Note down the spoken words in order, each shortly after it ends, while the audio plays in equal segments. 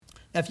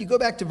Now, if you go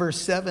back to verse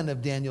 7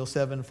 of Daniel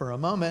 7 for a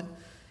moment,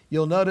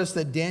 you'll notice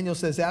that Daniel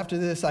says, after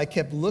this, I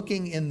kept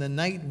looking in the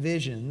night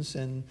visions.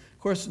 And, of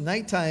course,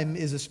 nighttime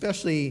is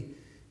especially,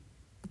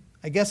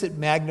 I guess it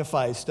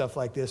magnifies stuff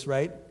like this,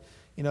 right?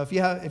 You know,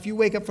 if you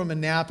wake up from a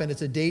nap and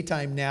it's a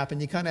daytime nap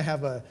and you kind of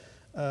have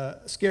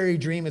a scary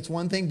dream, it's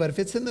one thing. But if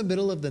it's in the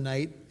middle of the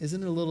night,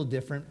 isn't it a little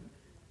different?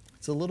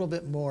 It's a little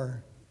bit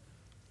more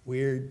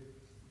weird,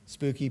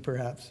 spooky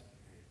perhaps.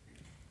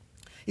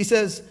 He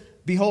says,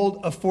 behold,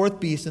 a fourth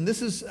beast. And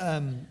this is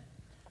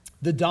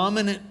the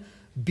dominant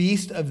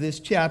beast of this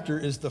chapter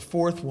is the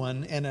fourth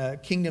one, and a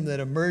kingdom that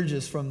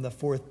emerges from the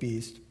fourth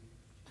beast.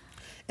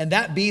 And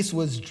that beast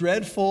was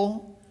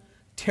dreadful,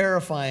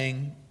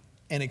 terrifying,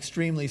 and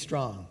extremely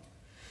strong.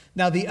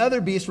 Now, the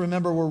other beasts,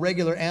 remember, were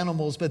regular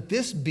animals, but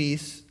this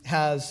beast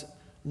has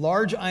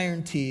large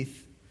iron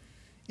teeth.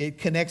 It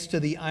connects to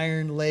the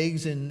iron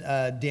legs in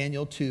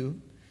Daniel 2.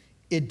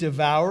 It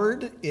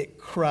devoured, it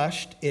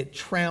crushed, it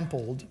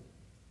trampled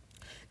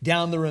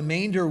down the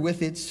remainder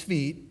with its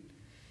feet.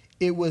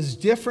 It was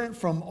different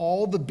from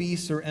all the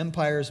beasts or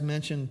empires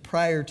mentioned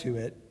prior to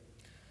it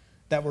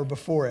that were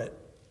before it.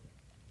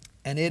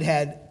 And it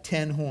had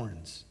 10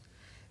 horns.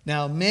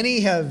 Now,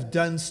 many have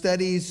done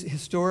studies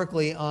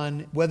historically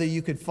on whether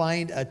you could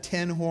find a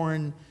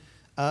 10-horn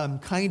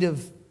kind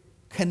of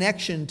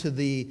connection to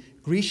the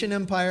Grecian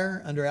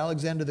Empire under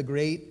Alexander the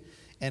Great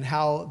and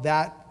how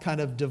that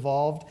kind of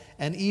devolved,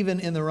 and even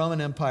in the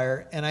Roman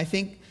Empire. And I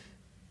think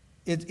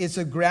it's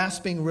a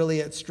grasping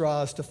really at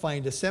straws to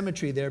find a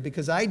symmetry there,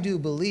 because I do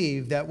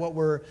believe that what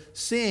we're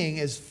seeing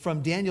is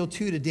from Daniel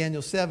 2 to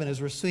Daniel 7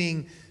 is we're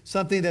seeing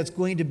something that's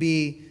going to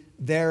be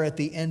there at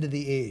the end of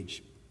the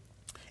age.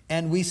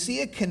 And we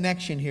see a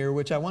connection here,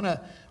 which I want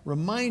to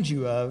remind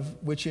you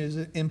of, which is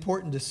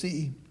important to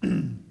see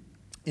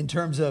in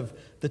terms of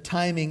the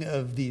timing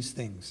of these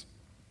things.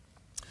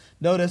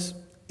 Notice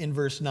in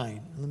verse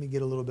 9. Let me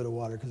get a little bit of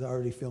water because I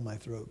already feel my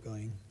throat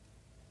going.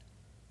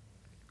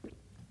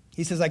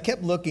 He says, I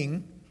kept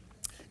looking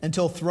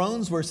until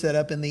thrones were set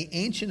up, and the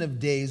Ancient of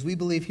Days, we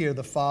believe here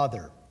the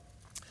Father,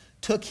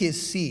 took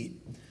his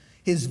seat.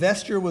 His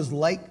vesture was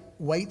like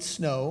white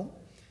snow,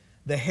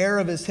 the hair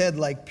of his head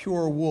like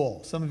pure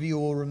wool. Some of you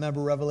will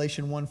remember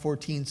Revelation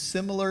 1:14,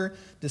 similar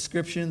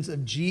descriptions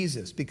of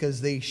Jesus, because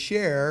they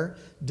share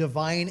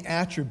divine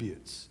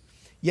attributes.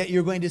 Yet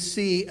you're going to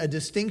see a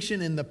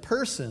distinction in the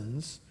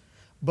persons,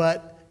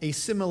 but a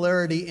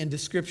similarity in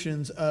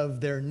descriptions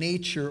of their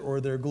nature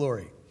or their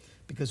glory,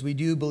 because we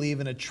do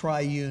believe in a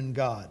triune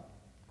God.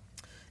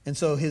 And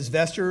so his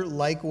vesture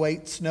like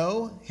white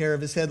snow, hair of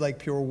his head like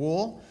pure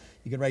wool.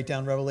 You can write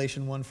down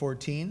Revelation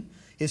 1:14.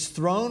 His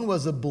throne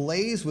was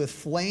ablaze with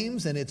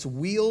flames, and its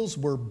wheels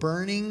were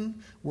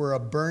a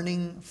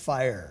burning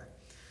fire.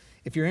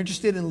 If you're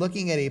interested in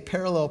looking at a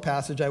parallel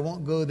passage, I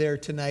won't go there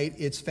tonight.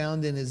 It's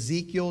found in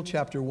Ezekiel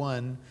chapter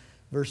 1,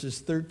 verses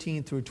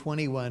 13 through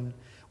 21,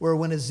 where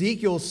when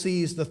Ezekiel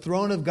sees the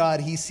throne of God,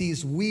 he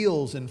sees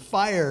wheels and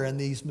fire and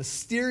these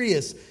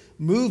mysterious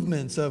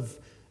movements of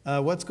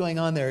what's going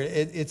on there.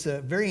 It's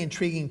a very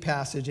intriguing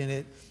passage, and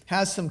it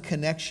has some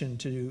connection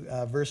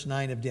to verse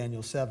 9 of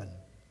Daniel 7.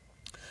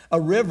 A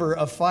river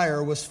of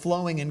fire was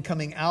flowing and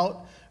coming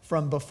out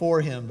from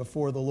before him,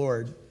 before the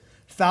Lord.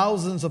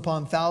 Thousands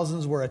upon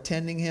thousands were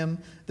attending him.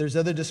 There's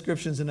other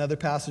descriptions in other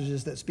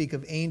passages that speak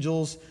of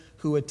angels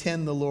who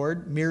attend the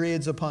Lord.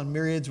 Myriads upon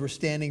myriads were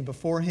standing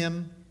before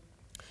him.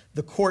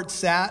 The court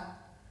sat,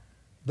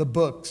 the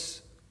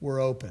books were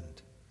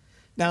opened.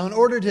 Now, in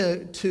order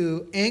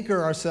to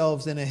anchor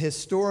ourselves in a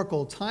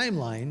historical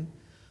timeline,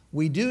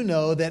 we do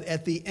know that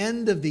at the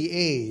end of the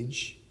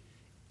age,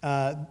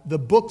 the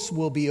books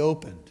will be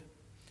opened.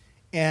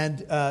 And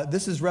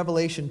this is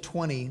Revelation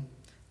 20.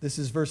 This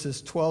is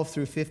verses 12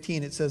 through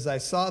 15. It says, I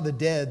saw the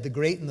dead, the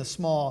great and the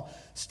small,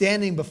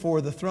 standing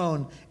before the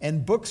throne,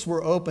 and books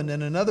were opened,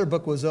 and another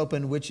book was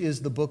opened, which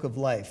is the book of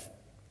life.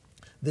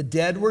 The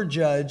dead were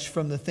judged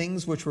from the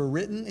things which were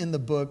written in the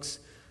books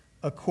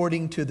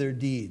according to their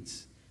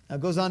deeds. Now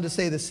it goes on to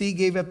say, the sea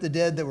gave up the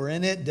dead that were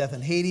in it. Death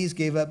and Hades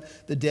gave up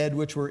the dead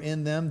which were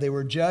in them. They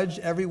were judged,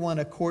 everyone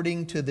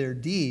according to their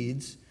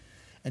deeds.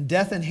 And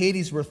death and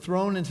Hades were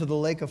thrown into the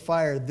lake of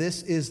fire.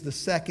 This is the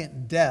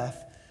second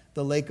death,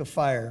 the lake of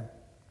fire.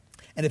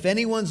 And if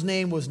anyone's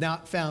name was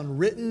not found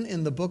written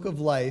in the book of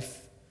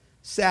life,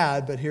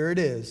 sad, but here it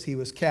is, he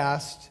was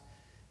cast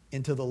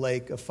into the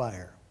lake of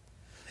fire.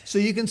 So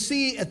you can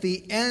see at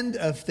the end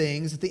of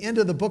things, at the end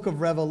of the book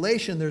of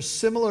Revelation, there's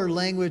similar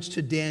language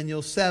to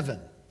Daniel 7,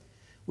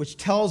 which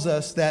tells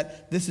us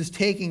that this is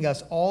taking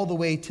us all the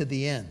way to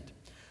the end.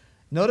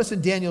 Notice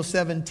in Daniel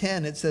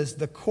 7:10, it says,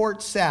 the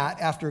court sat,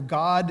 after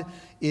God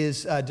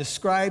is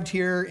described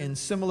here in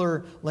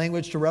similar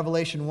language to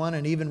Revelation 1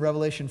 and even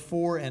Revelation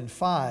 4 and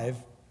 5.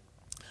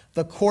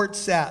 The court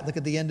sat, look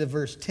at the end of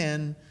verse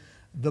 10,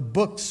 the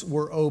books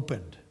were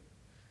opened.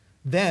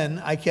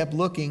 Then I kept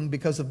looking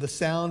because of the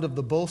sound of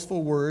the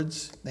boastful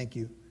words, thank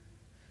you,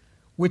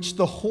 which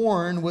the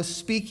horn was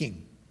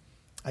speaking.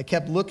 I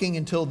kept looking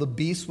until the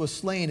beast was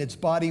slain, its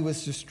body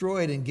was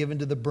destroyed and given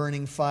to the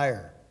burning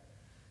fire.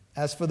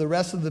 As for the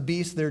rest of the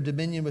beasts, their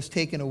dominion was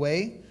taken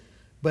away,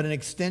 but an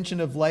extension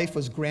of life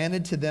was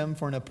granted to them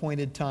for an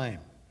appointed time.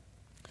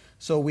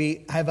 So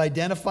we have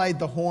identified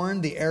the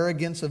horn, the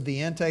arrogance of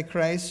the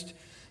Antichrist.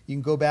 You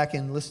can go back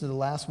and listen to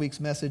last week's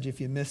message if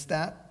you missed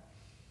that.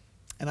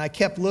 And I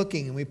kept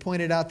looking, and we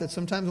pointed out that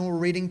sometimes when we're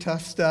reading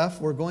tough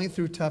stuff, we're going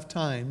through tough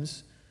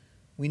times,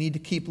 we need to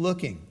keep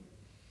looking.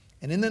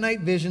 And in the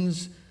night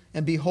visions,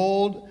 and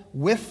behold,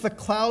 with the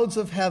clouds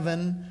of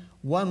heaven,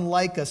 one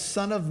like a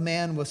son of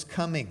man was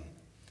coming.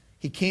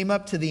 He came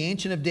up to the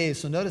Ancient of Days.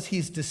 So notice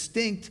he's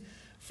distinct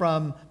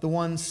from the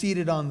one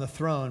seated on the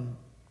throne.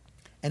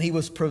 And he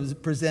was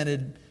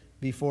presented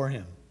before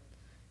him.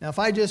 Now, if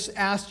I just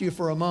asked you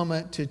for a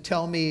moment to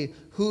tell me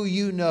who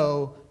you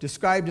know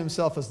described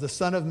himself as the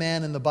Son of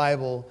Man in the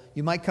Bible,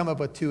 you might come up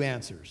with two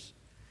answers.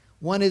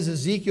 One is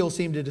Ezekiel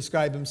seemed to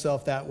describe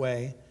himself that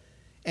way.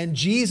 And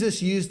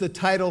Jesus used the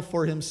title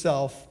for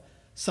himself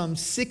some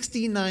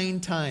 69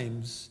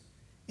 times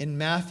in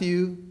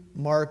Matthew,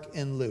 Mark,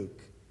 and Luke.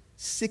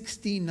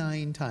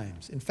 69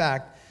 times. In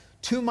fact,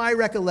 to my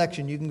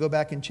recollection, you can go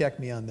back and check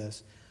me on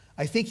this,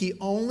 I think he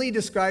only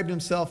described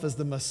himself as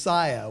the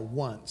Messiah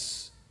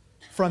once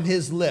from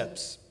his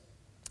lips.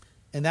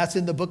 And that's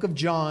in the book of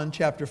John,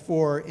 chapter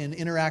 4, in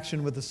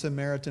interaction with the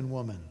Samaritan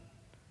woman.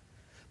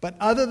 But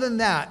other than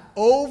that,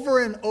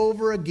 over and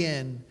over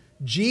again,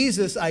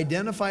 Jesus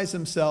identifies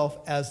himself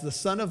as the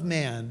Son of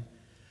Man,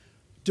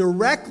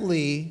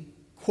 directly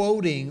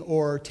quoting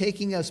or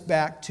taking us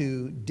back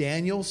to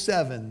Daniel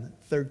 7,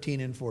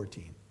 13 and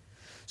 14.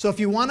 So if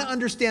you want to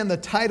understand the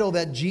title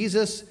that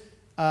Jesus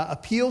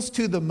appeals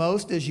to the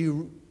most as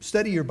you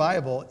study your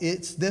Bible,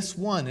 it's this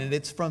one, and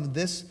it's from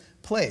this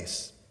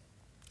place.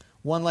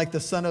 One like the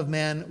Son of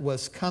Man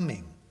was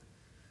coming.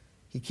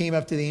 He came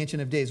up to the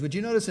Ancient of Days. Would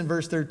you notice in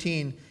verse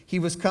 13, he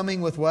was coming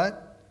with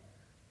what?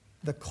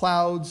 The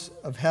clouds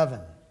of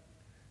heaven.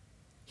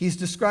 He's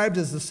described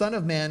as the Son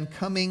of Man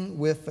coming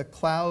with the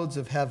clouds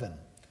of heaven.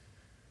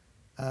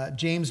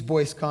 James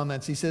Boyce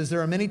comments, he says,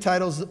 there are many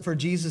titles for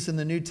Jesus in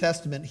the New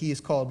Testament. He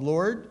is called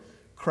Lord,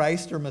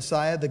 Christ or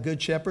Messiah, the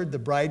Good Shepherd, the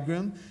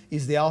Bridegroom.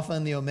 He's the Alpha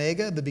and the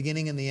Omega, the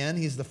beginning and the end.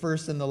 He's the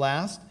first and the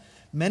last.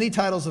 Many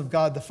titles of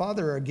God the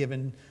Father are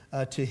given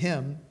to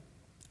him.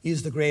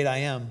 He's the great I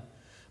am.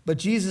 But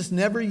Jesus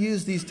never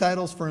used these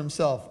titles for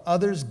himself.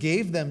 Others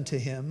gave them to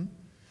him.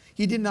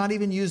 He did not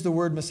even use the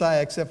word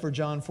Messiah except for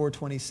John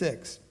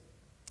 4:26.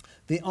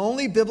 The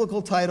only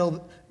biblical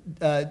title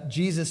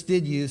Jesus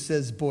did use,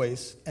 says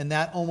Boyce, and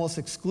that almost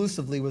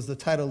exclusively was the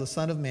title the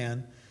Son of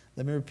Man.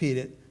 Let me repeat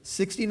it.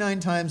 69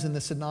 times in the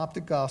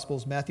Synoptic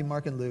Gospels, Matthew,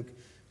 Mark, and Luke,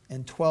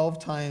 and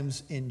 12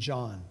 times in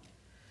John.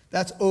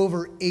 That's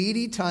over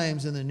 80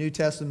 times in the New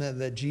Testament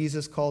that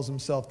Jesus calls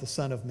himself the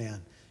Son of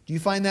Man. Do you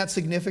find that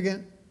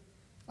significant?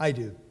 I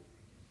do.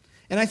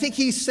 And I think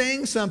he's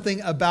saying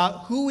something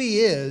about who he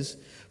is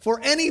for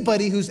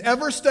anybody who's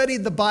ever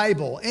studied the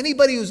Bible,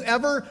 anybody who's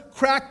ever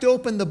cracked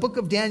open the book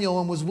of Daniel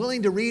and was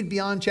willing to read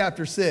beyond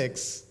chapter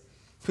 6,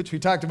 which we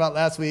talked about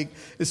last week,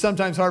 is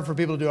sometimes hard for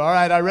people to do. All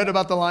right, I read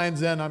about the lion's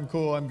den. I'm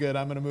cool. I'm good.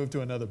 I'm going to move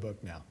to another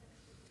book now.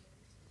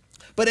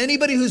 But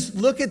anybody who's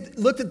looked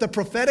at the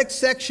prophetic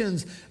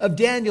sections of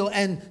Daniel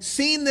and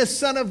seen this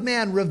Son of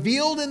Man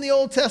revealed in the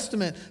Old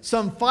Testament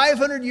some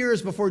 500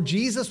 years before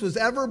Jesus was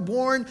ever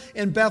born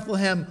in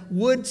Bethlehem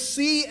would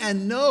see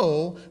and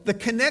know the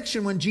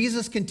connection when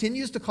Jesus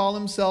continues to call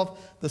himself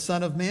the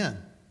Son of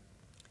Man.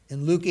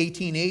 In Luke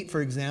 18:8, for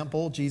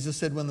example, Jesus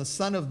said, when the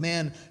Son of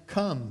Man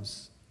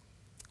comes,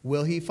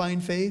 will he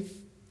find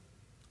faith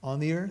on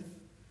the earth?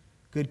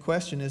 Good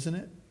question, isn't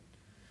it?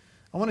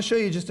 I want to show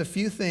you just a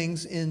few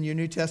things in your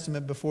New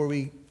Testament before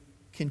we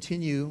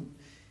continue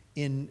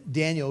in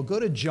Daniel.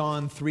 Go to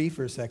John 3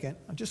 for a second.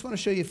 I just want to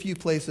show you a few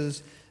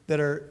places that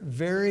are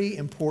very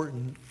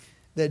important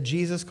that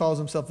Jesus calls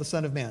himself the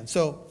Son of Man.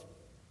 So,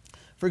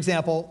 for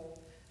example,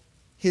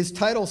 his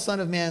title, Son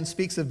of Man,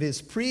 speaks of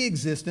his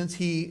pre-existence.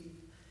 He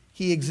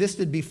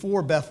existed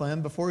before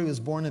Bethlehem, before he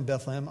was born in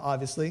Bethlehem,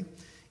 obviously,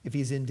 if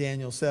he's in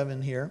Daniel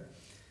 7 here.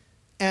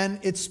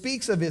 And it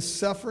speaks of his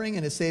suffering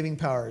and his saving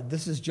power.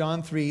 This is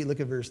John 3, look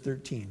at verse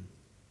 13.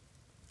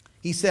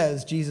 He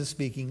says, Jesus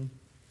speaking,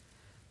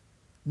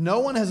 no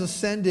one has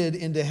ascended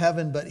into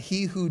heaven but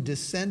he who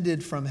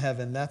descended from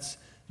heaven. That's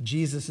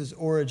Jesus'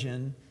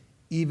 origin,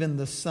 even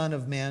the Son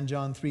of Man,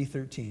 John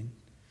 3:13.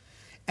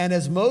 And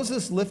as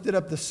Moses lifted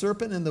up the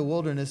serpent in the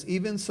wilderness,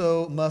 even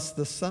so must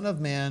the Son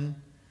of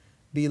Man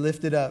be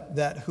lifted up,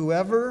 that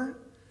whoever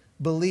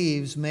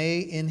believes may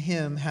in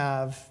him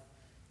have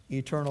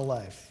eternal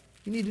life.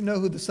 You need to know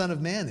who the Son of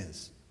Man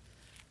is.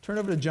 Turn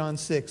over to John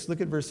 6.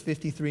 Look at verse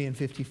 53 and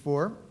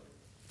 54.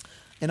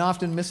 An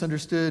often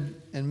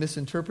misunderstood and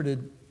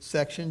misinterpreted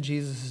section.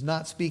 Jesus is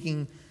not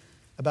speaking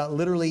about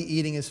literally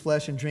eating his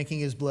flesh and drinking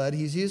his blood.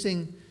 He's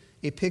using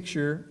a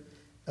picture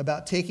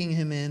about taking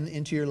him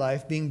into your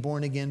life, being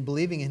born again,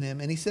 believing in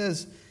him. And he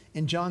says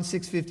in John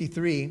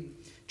 6:53,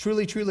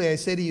 truly, truly, I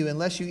say to you,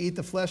 unless you eat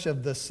the flesh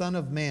of the Son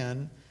of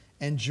Man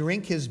and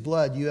drink his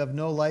blood, you have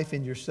no life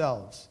in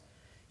yourselves.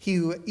 He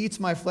who eats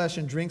my flesh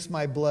and drinks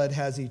my blood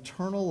has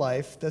eternal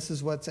life. This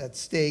is what's at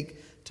stake,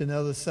 to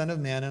know the Son of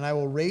Man, and I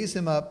will raise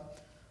him up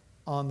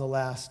on the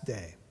last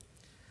day.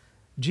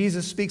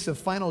 Jesus speaks of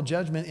final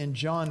judgment in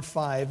John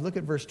 5. Look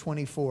at verse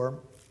 24.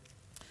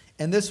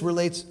 And this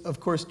relates, of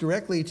course,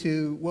 directly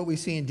to what we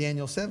see in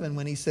Daniel 7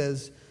 when he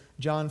says,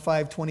 John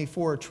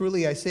 5:24,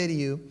 truly I say to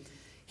you,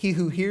 he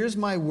who hears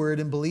my word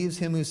and believes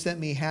him who sent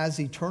me has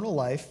eternal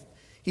life.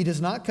 He does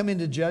not come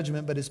into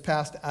judgment, but is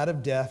passed out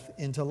of death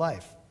into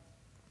life.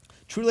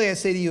 Truly I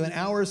say to you, an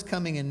hour is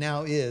coming and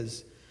now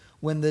is,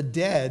 when the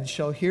dead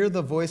shall hear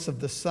the voice of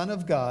the Son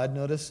of God.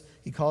 Notice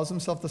he calls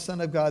himself the Son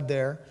of God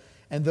there.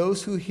 And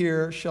those who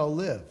hear shall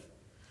live.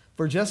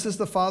 For just as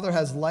the Father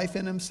has life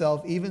in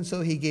himself, even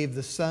so he gave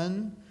the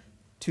Son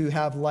to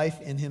have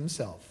life in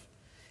himself.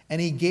 And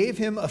he gave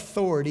him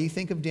authority,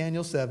 think of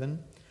Daniel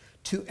 7,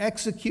 to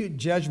execute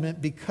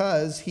judgment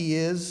because he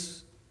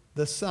is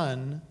the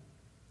Son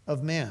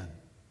of Man.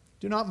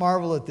 Do not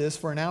marvel at this,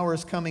 for an hour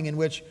is coming in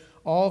which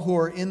all who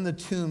are in the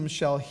tomb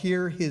shall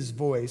hear his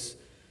voice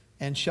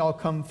and shall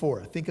come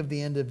forth. Think of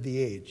the end of the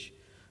age.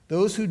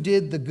 Those who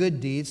did the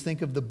good deeds,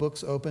 think of the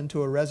books open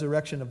to a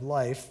resurrection of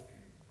life.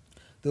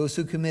 Those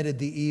who committed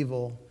the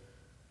evil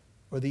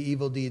or the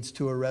evil deeds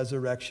to a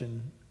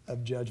resurrection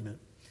of judgment.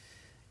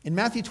 In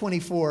Matthew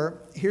 24,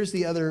 here's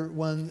the other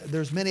one.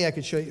 There's many I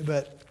could show you,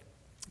 but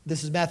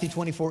this is Matthew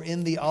 24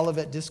 in the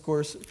Olivet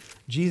Discourse,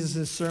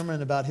 Jesus'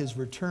 sermon about his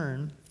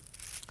return,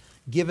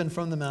 given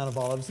from the Mount of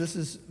Olives. This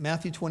is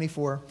Matthew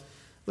 24.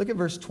 Look at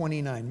verse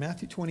 29.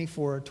 Matthew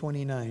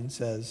 24:29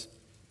 says,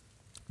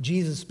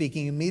 Jesus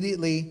speaking,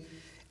 immediately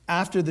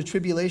after the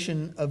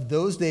tribulation of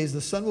those days,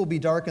 the sun will be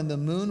darkened, the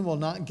moon will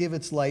not give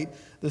its light,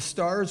 the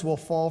stars will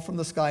fall from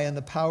the sky, and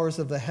the powers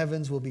of the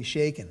heavens will be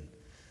shaken.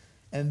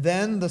 And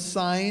then the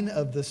sign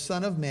of the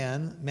Son of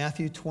Man,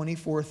 Matthew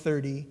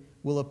 24:30,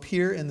 will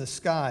appear in the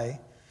sky,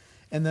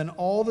 and then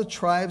all the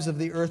tribes of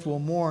the earth will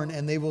mourn,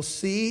 and they will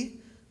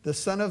see the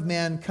Son of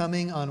Man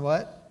coming on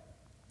what?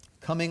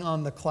 Coming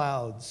on the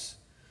clouds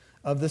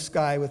of the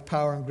sky with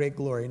power and great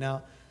glory.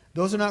 Now,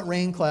 those are not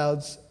rain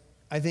clouds.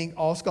 I think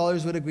all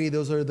scholars would agree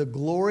those are the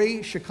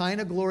glory,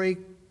 Shekinah glory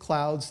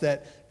clouds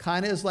that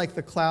kind of is like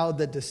the cloud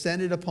that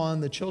descended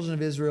upon the children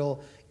of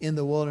Israel in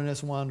the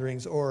wilderness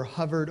wanderings or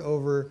hovered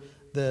over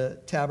the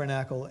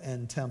tabernacle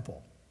and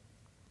temple.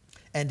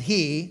 And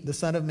he, the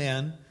Son of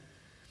Man,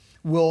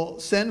 will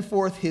send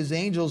forth his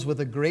angels with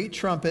a great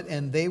trumpet,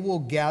 and they will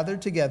gather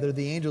together,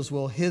 the angels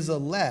will, his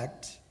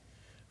elect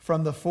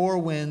from the four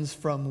winds,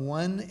 from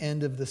one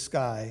end of the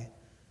sky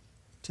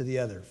to the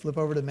other. Flip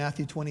over to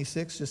Matthew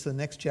 26, just the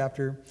next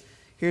chapter.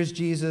 Here's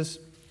Jesus.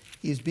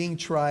 He's being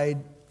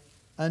tried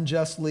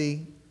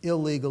unjustly,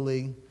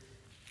 illegally.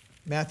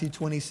 Matthew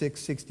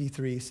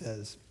 26:63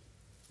 says,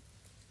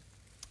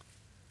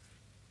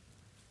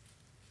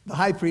 the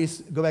high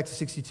priest, go back to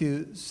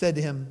 62, said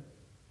to him,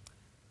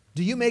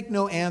 do you make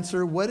no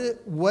answer? What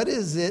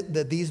is it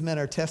that these men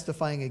are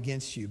testifying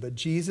against you? But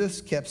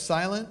Jesus kept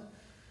silent.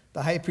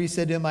 The high priest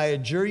said to him, I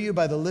adjure you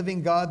by the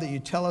living God that you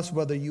tell us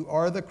whether you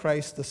are the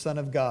Christ, the Son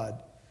of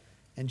God.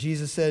 And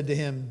Jesus said to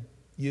him,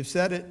 you've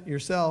said it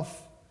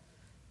yourself.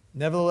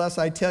 Nevertheless,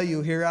 I tell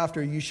you,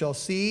 hereafter you shall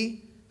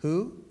see,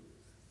 who?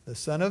 The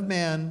Son of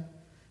Man,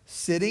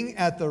 sitting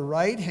at the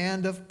right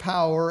hand of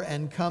power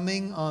and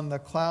coming on the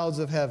clouds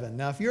of heaven.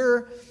 Now,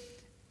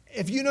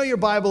 if you know your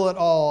Bible at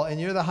all and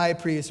you're the high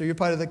priest or you're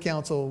part of the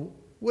council,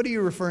 what are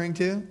you referring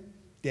to?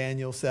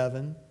 Daniel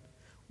 7.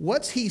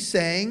 What's he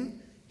saying?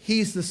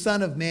 He's the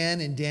Son of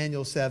Man in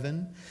Daniel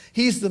 7.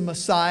 He's the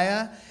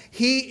Messiah.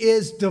 He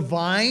is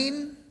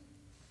divine.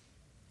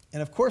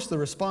 And of course, the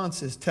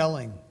response is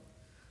telling.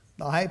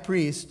 The high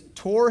priest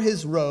tore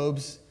his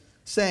robes,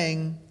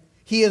 saying,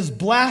 he has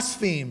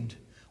blasphemed.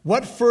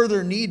 What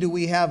further need do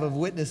we have of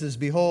witnesses?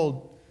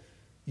 Behold,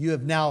 you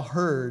have now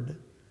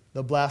heard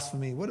the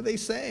blasphemy. What are they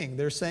saying?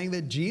 They're saying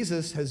that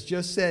Jesus has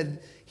just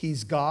said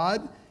he's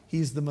God,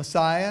 he's the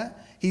Messiah,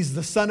 he's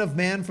the Son of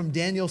Man from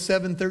Daniel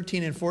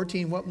 7:13 and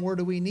 14. What more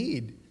do we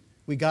need?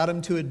 We got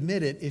him to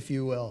admit it, if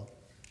you will.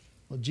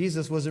 Well,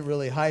 Jesus wasn't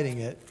really hiding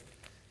it.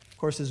 Of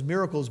course, his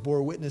miracles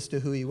bore witness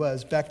to who he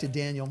was. Back to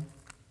Daniel.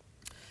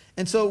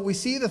 And so we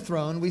see the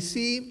throne. We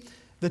see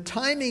the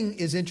timing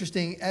is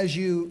interesting as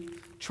you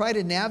try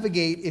to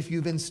navigate, if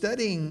you've been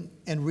studying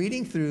and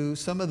reading through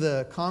some of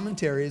the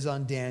commentaries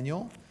on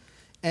Daniel,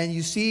 and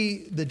you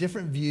see the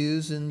different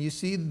views and you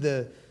see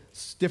the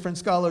different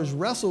scholars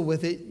wrestle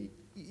with it,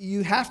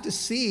 you have to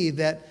see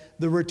that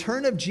the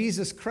return of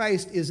Jesus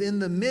Christ is in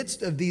the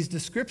midst of these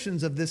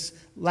descriptions of this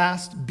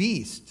last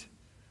beast.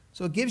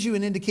 So it gives you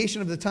an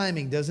indication of the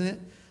timing, doesn't it?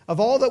 Of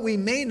all that we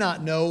may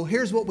not know,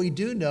 here's what we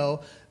do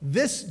know.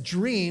 This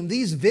dream,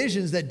 these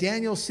visions that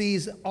Daniel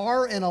sees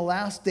are in a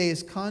last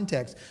days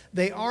context.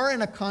 They are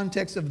in a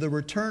context of the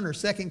return or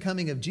second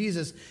coming of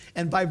Jesus.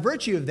 And by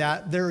virtue of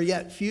that, they're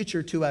yet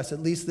future to us. At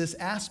least this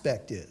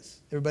aspect is.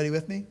 Everybody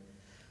with me?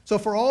 So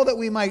for all that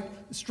we might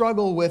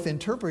struggle with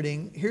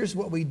interpreting, here's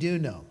what we do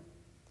know.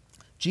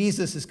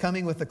 Jesus is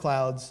coming with the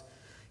clouds.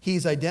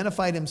 He's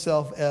identified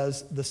himself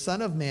as the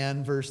Son of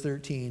Man, verse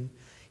 13.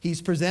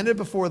 He's presented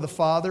before the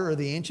Father or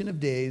the Ancient of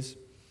Days.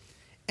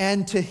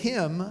 And to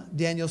him,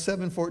 Daniel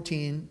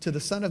 7:14, to the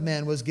Son of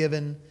Man was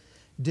given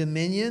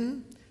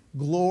dominion,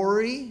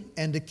 glory,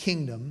 and a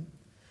kingdom,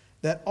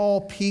 that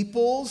all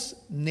peoples,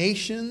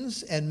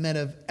 nations, and men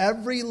of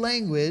every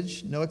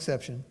language, no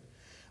exception,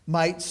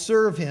 might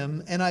serve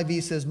him.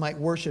 NIV says might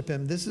worship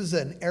him. This is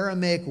an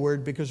Aramaic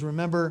word because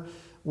remember,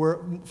 we're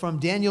from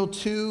Daniel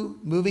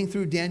 2, moving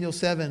through Daniel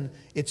 7,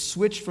 it's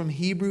switched from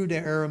Hebrew to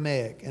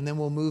Aramaic, and then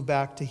we'll move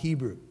back to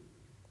Hebrew.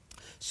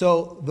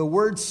 So the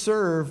word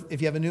serve, if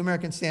you have a New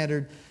American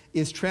Standard,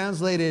 is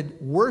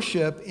translated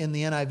worship in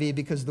the NIV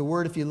because the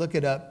word, if you look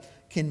it up,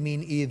 can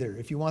mean either.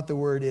 If you want the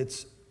word,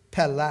 it's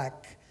pelak,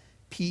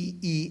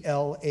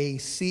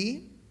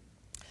 P-E-L-A-C.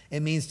 It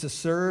means to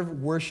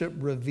serve, worship,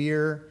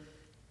 revere,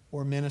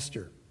 or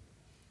minister,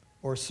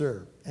 or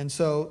serve. And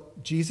so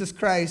Jesus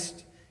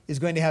Christ is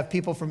going to have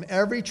people from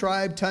every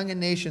tribe, tongue, and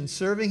nation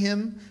serving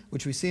him,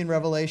 which we see in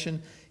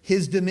Revelation.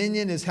 His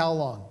dominion is how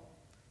long?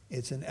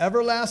 It's an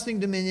everlasting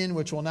dominion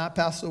which will not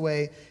pass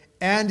away.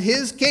 And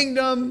his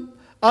kingdom,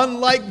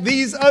 unlike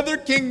these other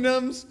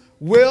kingdoms,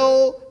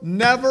 will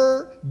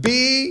never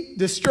be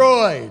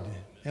destroyed.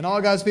 And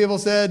all God's people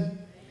said, amen.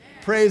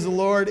 Praise the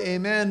Lord.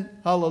 Amen.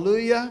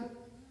 Hallelujah.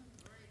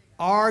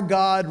 Our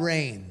God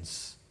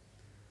reigns.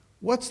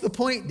 What's the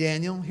point,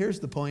 Daniel?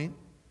 Here's the point.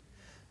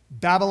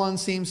 Babylon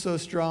seems so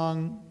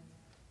strong.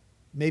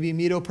 Maybe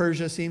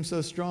Medo-Persia seems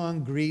so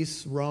strong.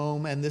 Greece,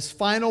 Rome. And this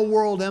final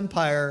world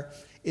empire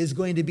is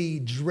going to be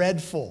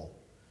dreadful,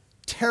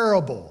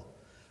 terrible,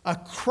 a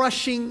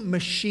crushing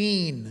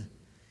machine.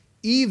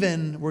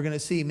 Even, we're going to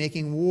see,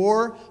 making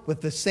war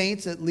with the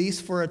saints at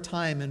least for a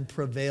time and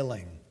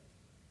prevailing.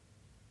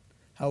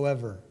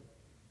 However,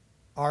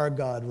 our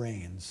God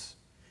reigns.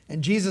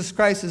 And Jesus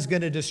Christ is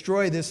going to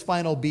destroy this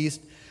final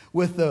beast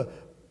with the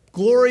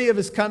glory of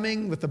his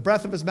coming, with the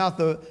breath of his mouth,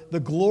 the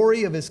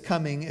glory of his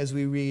coming, as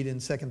we read in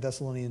 2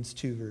 Thessalonians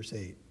 2, verse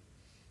 8.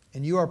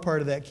 And you are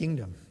part of that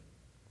kingdom.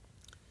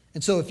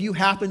 And so if you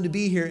happen to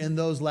be here in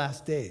those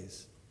last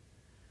days,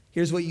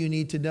 here's what you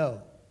need to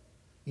know.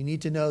 You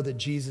need to know that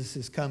Jesus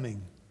is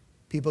coming.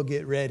 People,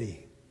 get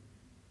ready.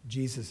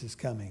 Jesus is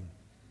coming.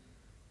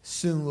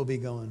 Soon we'll be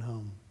going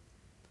home.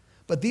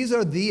 But these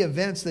are the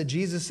events that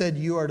Jesus said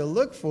you are to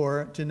look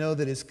for to know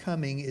that his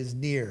coming is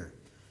near.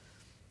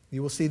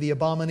 You will see the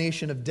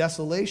abomination of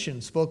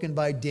desolation spoken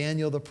by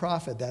Daniel the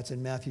prophet. That's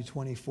in Matthew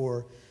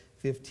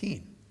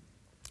 24:15.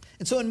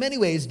 And so in many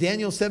ways,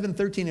 Daniel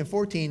 7:13 and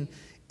 14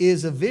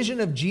 is a vision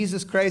of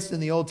Jesus Christ in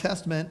the Old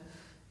Testament.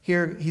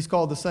 Here he's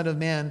called the Son of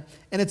Man.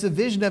 And it's a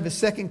vision of his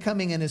second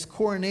coming and his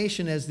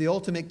coronation as the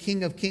ultimate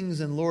King of Kings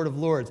and Lord of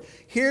Lords.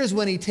 Here's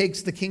when he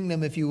takes the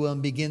kingdom, if you will,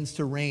 and begins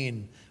to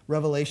reign.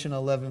 Revelation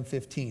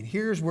 11:15.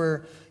 Here's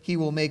where he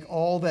will make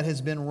all that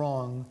has been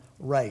wrong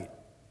right.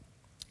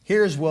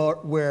 Here's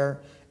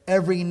where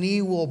every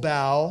knee will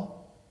bow,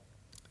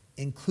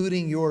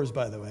 including yours,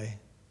 by the way.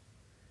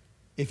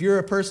 If you're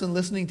a person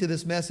listening to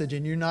this message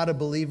and you're not a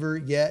believer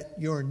yet,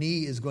 your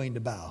knee is going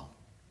to bow.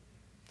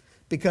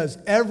 Because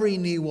every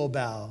knee will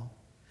bow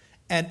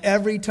and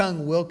every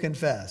tongue will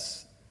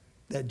confess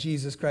that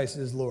Jesus Christ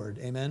is Lord.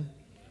 Amen?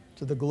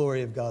 To the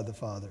glory of God the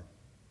Father.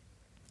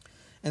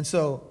 And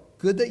so,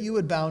 good that you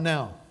would bow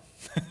now.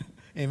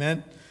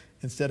 Amen?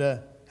 Instead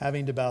of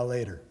having to bow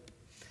later.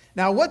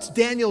 Now, what's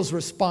Daniel's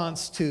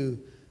response to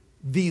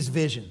these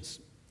visions?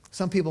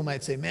 Some people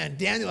might say, man,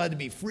 Daniel had to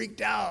be freaked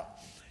out.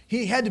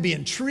 He had to be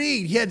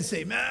intrigued. He had to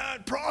say,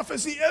 man,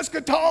 prophecy,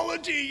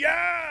 eschatology,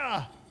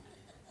 yeah.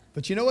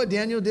 But you know what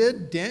Daniel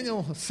did?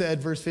 Daniel said,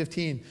 verse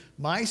 15,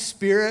 my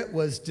spirit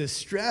was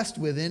distressed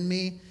within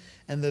me,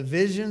 and the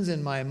visions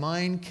in my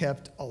mind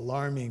kept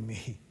alarming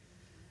me.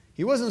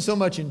 He wasn't so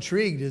much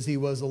intrigued as he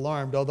was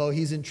alarmed, although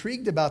he's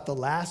intrigued about the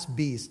last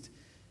beast,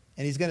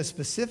 and he's going to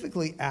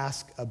specifically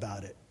ask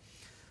about it.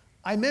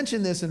 I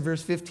mention this in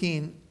verse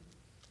 15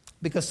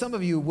 because some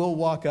of you will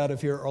walk out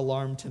of here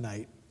alarmed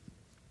tonight.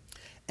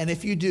 And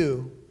if you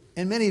do,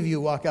 and many of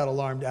you walk out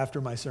alarmed after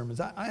my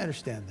sermons, I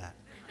understand that.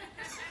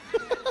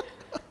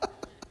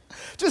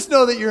 Just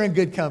know that you're in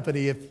good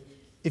company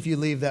if you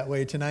leave that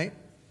way tonight.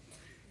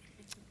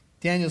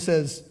 Daniel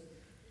says,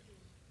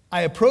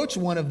 I approached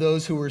one of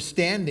those who were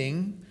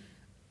standing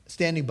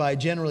by,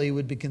 generally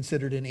would be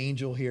considered an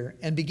angel here,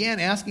 and began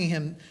asking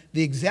him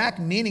the exact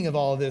meaning of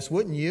all of this,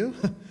 wouldn't you?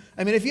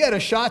 I mean, if you had a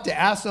shot to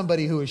ask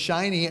somebody who was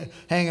shiny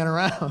hanging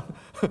around,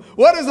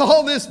 what does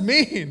all this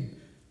mean?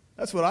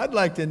 That's what I'd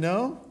like to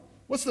know.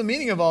 What's the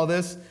meaning of all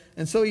this?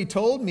 And so he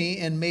told me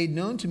and made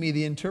known to me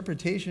the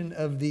interpretation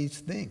of these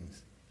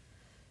things.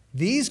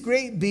 These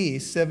great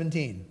beasts,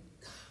 17,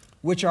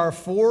 which are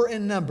 4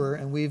 in number,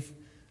 and we've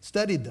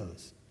studied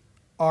those,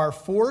 are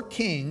 4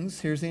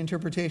 kings, here's the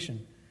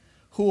interpretation,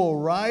 who will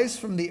rise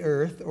from the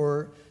earth,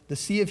 or the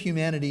sea of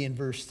humanity in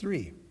verse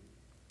 3.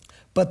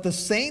 But the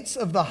saints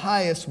of the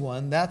highest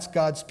one, that's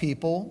God's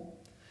people,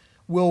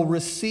 will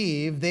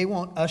receive, they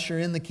won't usher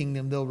in the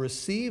kingdom, they'll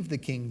receive the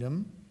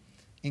kingdom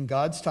in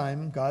God's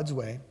time, God's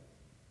way,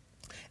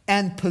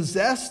 and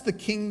possess the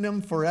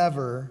kingdom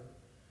forever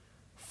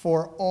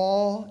for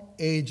all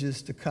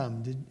ages to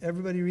come. Did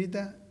everybody read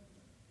that?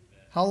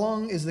 How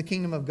long is the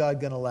kingdom of God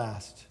going to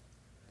last?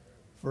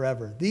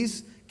 Forever.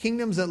 These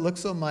kingdoms that look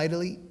so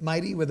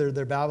mighty, whether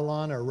they're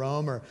Babylon or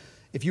Rome, or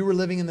if you were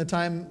living in the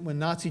time when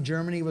Nazi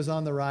Germany was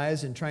on the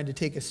rise and trying to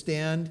take a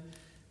stand,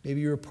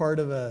 maybe you were part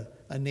of a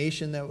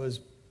nation that was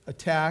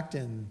attacked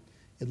and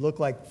it looked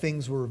like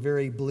things were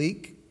very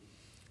bleak.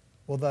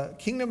 Well, the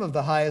kingdom of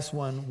the highest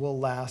one will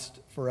last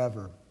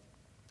forever.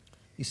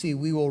 You see,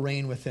 we will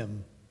reign with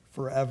him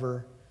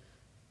forever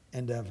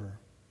and ever.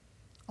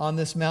 On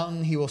this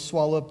mountain, he will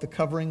swallow up the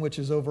covering which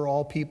is over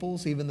all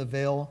peoples, even the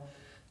veil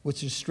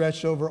which is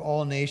stretched over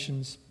all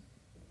nations.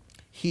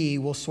 He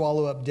will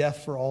swallow up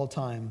death for all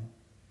time.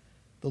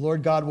 The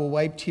Lord God will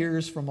wipe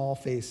tears from all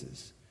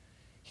faces.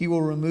 He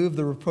will remove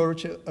the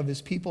reproach of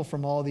his people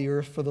from all the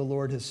earth, for the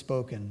Lord has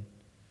spoken.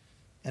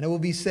 And it will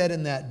be said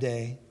in that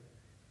day,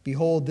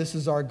 behold, this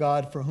is our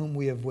God for whom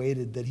we have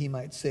waited, that he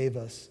might save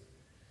us.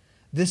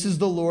 This is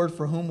the Lord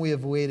for whom we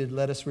have waited.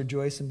 Let us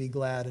rejoice and be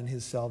glad in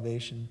his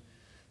salvation.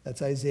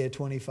 That's Isaiah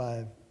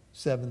 25,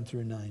 7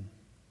 through 9.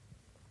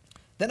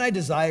 Then I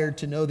desired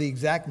to know the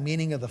exact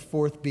meaning of the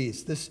fourth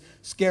beast, this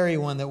scary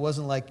one that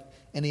wasn't like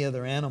any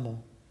other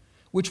animal,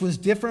 which was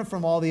different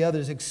from all the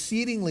others,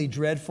 exceedingly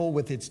dreadful,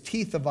 with its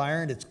teeth of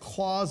iron, its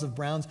claws of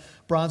bronze.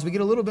 We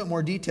get a little bit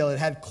more detail. It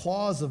had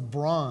claws of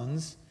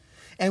bronze,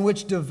 and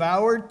which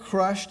devoured,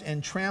 crushed,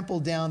 and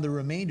trampled down the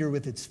remainder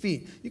with its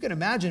feet. You can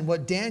imagine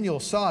what Daniel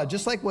saw,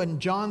 just like when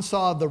John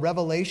saw the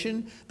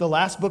Revelation, the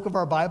last book of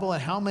our Bible,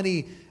 and how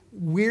many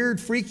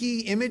weird, freaky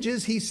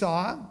images he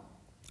saw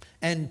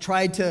and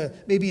tried to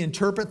maybe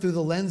interpret through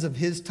the lens of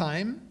his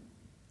time.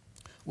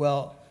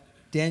 Well,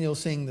 Daniel's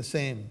seeing the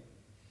same.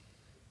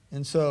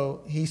 And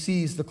so he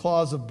sees the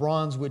claws of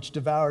bronze which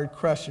devoured,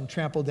 crushed, and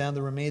trampled down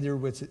the remainder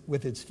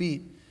with its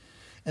feet.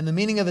 And the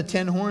meaning of the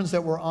 10 horns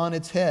that were on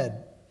its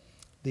head,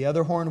 the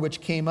other horn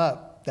which came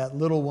up, that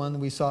little one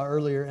we saw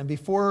earlier, and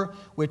before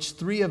which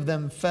 3 of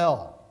them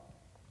fell,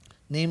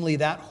 namely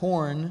that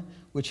horn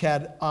which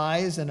had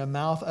eyes and a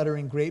mouth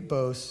uttering great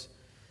boasts,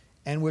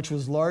 and which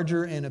was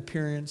larger in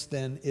appearance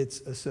than its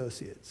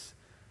associates.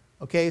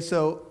 Okay,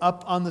 so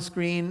up on the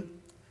screen,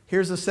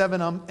 here's the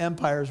 7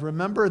 empires.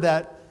 Remember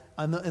that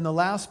in the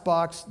last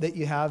box that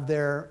you have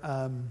there,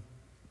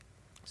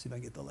 see if I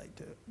can get the light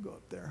to go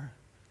up there.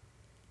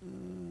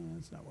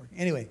 It's not working.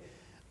 Anyway,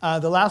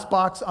 the last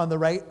box on the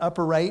right,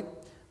 upper right,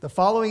 the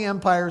following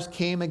empires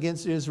came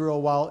against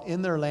Israel while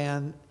in their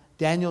land,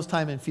 Daniel's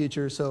time and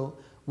future. So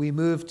we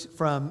moved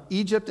from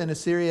Egypt and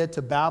Assyria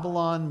to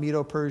Babylon,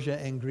 Medo-Persia,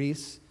 and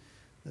Greece.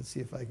 Let's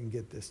see if I can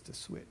get this to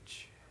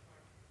switch.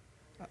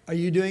 Are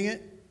you doing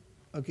it?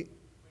 Okay.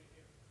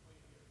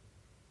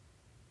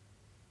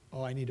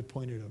 Oh, I need to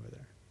point it over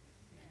there.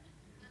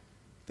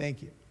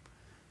 Thank you.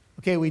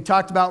 Okay, we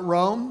talked about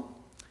Rome.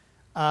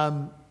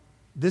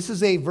 This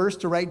is a verse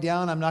to write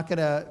down. I'm not going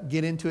to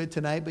get into it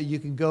tonight, but you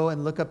can go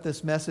and look up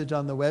this message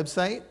on the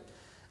website.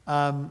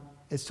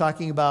 It's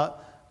talking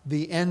about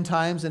the end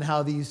times and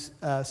how these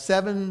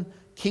 7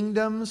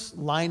 kingdoms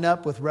line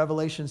up with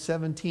Revelation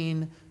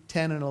 17,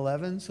 10, and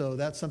 11. So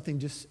that's something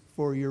just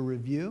for your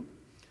review.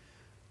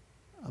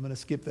 I'm going to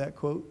skip that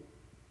quote.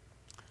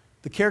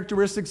 The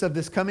characteristics of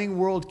this coming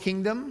world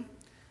kingdom.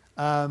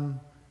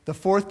 The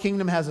fourth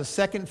kingdom has a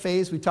second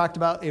phase. We talked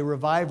about a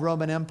revived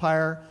Roman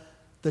Empire.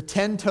 The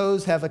 10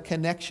 toes have a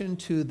connection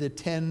to the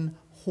 10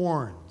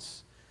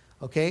 horns.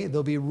 Okay,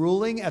 they'll be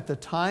ruling at the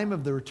time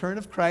of the return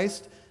of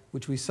Christ,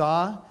 which we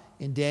saw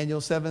in Daniel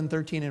 7,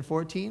 13, and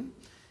 14.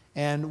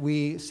 And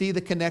we see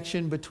the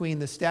connection between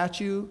the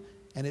statue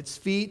and its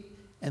feet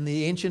and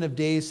the Ancient of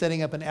Days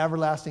setting up an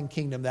everlasting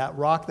kingdom, that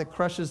rock that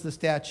crushes the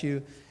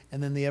statue,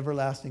 and then the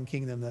everlasting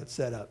kingdom that's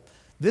set up.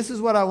 This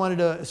is what I wanted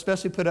to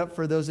especially put up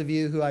for those of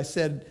you who I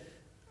said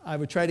I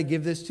would try to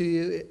give this to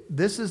you.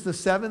 This is the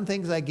 7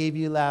 things I gave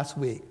you last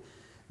week.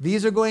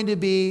 These are going to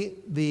be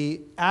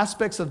the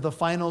aspects of the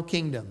final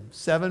kingdom,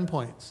 7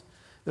 points.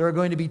 There are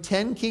going to be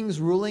 10 kings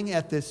ruling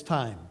at this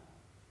time.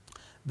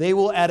 They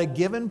will at a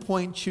given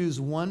point choose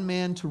one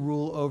man to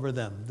rule over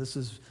them. This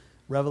is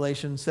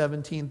Revelation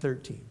 17,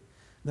 13.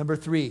 Number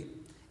 3,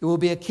 it will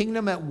be a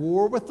kingdom at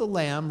war with the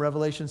Lamb,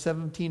 Revelation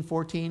 17,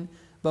 14,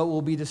 but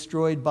will be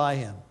destroyed by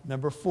him.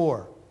 Number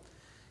 4,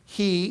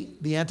 he,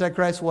 the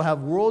Antichrist, will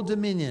have world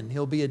dominion.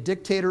 He'll be a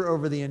dictator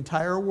over the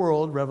entire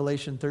world,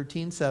 Revelation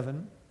 13,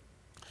 7.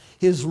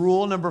 His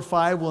rule, number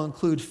 5, will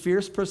include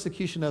fierce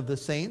persecution of the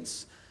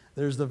saints.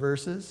 There's the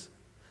verses.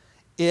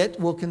 It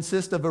will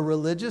consist of a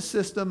religious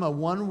system, a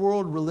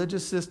one-world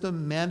religious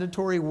system,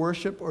 mandatory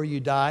worship or you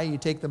die. You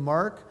take the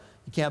mark.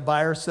 You can't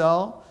buy or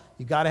sell.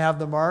 You got to have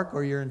the mark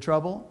or you're in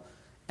trouble.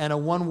 And a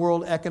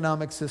one-world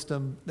economic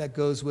system that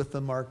goes with the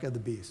mark of the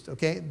beast.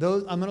 Okay? I'm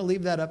going to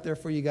leave that up there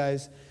for you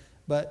guys.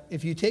 But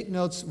if you take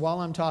notes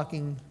while I'm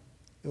talking,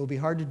 it will be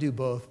hard to do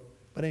both.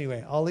 But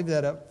anyway, I'll leave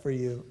that up for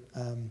you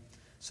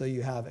so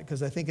you have it,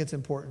 because I think it's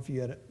important for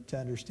you to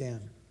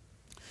understand.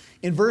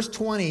 In verse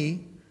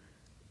 20,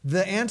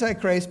 the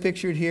Antichrist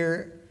pictured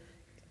here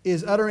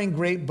is uttering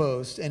great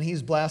boast, and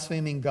he's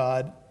blaspheming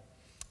God.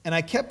 And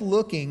I kept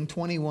looking,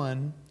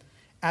 21,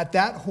 at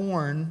that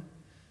horn,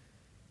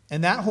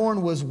 and that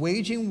horn was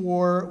waging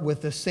war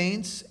with the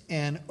saints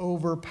and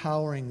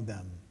overpowering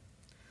them.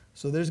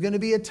 So there's going to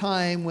be a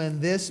time when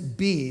this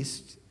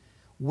beast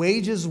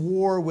wages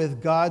war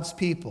with God's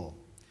people.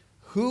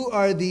 Who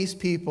are these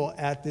people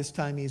at this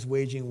time he's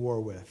waging war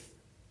with?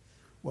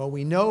 Well,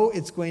 we know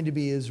it's going to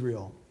be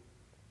Israel.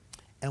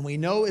 And we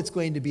know it's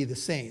going to be the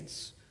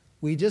saints.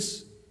 We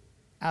just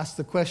ask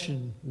the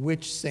question,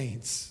 which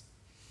saints?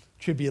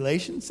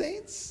 Tribulation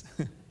saints?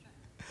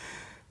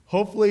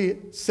 Hopefully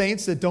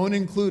saints that don't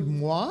include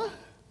moi,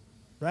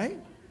 right?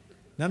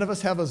 None of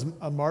us have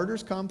a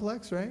martyr's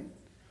complex, right?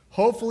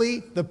 Hopefully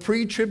the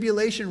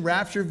pre-tribulation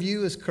rapture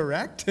view is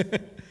correct.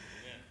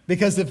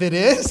 Because if it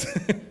is,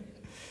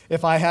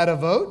 if I had a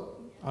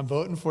vote, I'm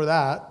voting for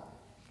that.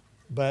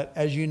 But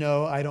as you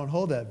know, I don't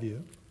hold that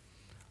view.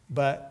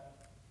 But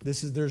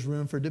there's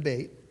room for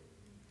debate.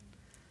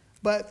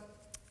 But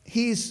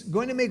he's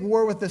going to make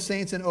war with the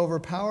saints and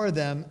overpower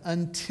them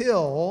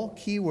until,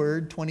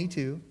 keyword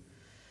 22,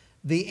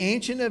 the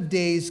Ancient of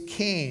Days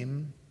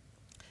came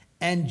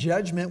and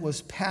judgment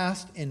was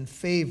passed in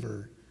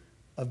favor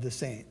of the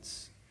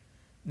saints.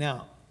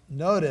 Now,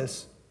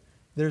 notice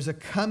there's a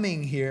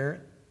coming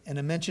here and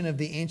a mention of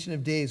the Ancient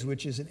of Days,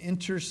 which is an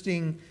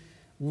interesting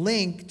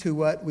link to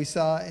what we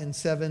saw in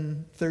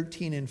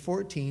 7:13 and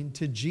 14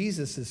 to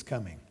Jesus'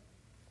 coming.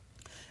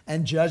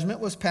 And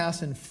judgment was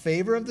passed in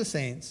favor of the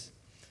saints,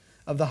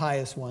 of the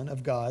highest one,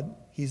 of God.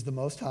 He's the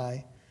Most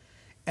High.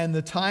 And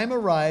the time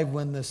arrived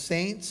when the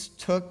saints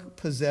took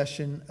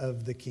possession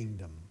of the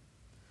kingdom.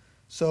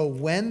 So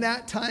when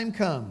that time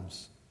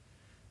comes,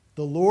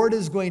 the Lord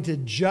is going to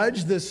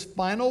judge this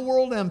final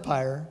world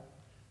empire,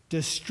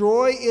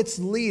 destroy its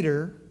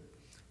leader,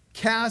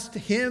 cast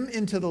him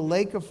into the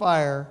lake of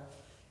fire,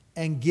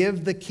 and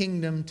give the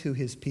kingdom to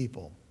his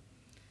people.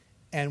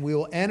 And we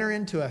will enter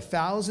into a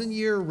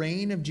 1,000-year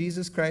reign of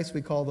Jesus Christ,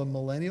 we call the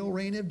millennial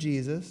reign of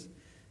Jesus,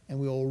 and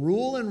we will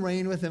rule and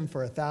reign with him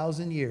for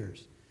 1,000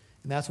 years.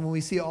 And that's when we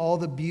see all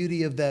the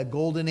beauty of that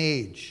golden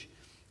age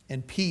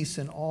and peace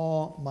in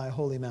all my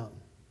holy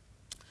mountain.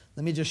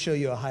 Let me just show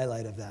you a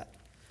highlight of that.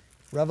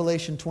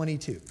 Revelation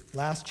 22,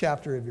 last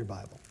chapter of your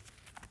Bible.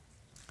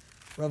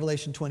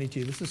 Revelation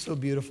 22. This is so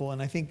beautiful,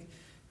 and I think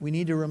we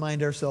need to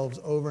remind ourselves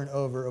over and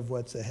over of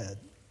what's ahead,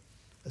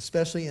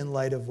 especially in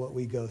light of what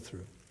we go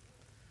through.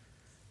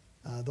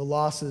 The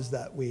losses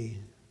that we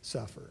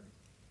suffer,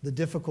 the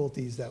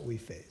difficulties that we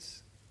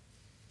face.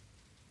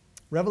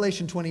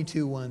 Revelation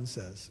 22:1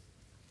 says,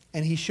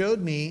 "And he showed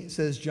me,"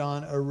 says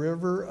John, "a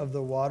river of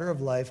the water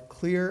of life,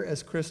 clear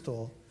as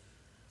crystal,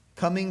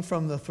 coming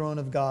from the throne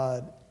of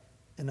God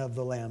and of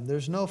the Lamb."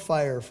 There's no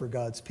fire for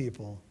God's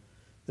people.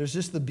 There's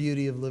just the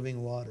beauty of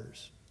living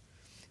waters.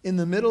 In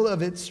the middle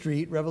of its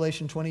street,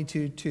 Revelation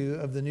 22:2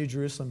 of the New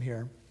Jerusalem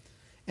here,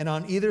 and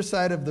on either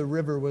side of the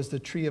river was the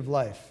tree of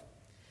life,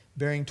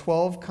 bearing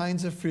 12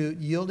 kinds of fruit,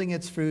 yielding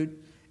its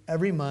fruit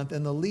every month,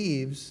 and the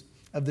leaves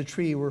of the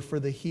tree were for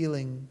the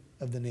healing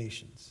of the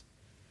nations.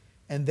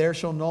 And there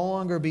shall no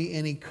longer be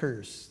any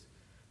curse.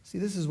 See,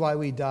 this is why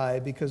we die,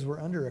 because we're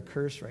under a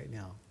curse right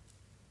now.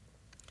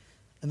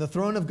 And the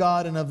throne of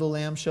God and of the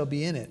Lamb shall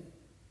be in it,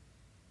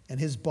 and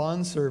his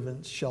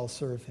bondservants shall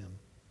serve him.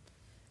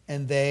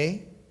 And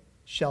they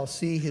shall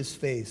see his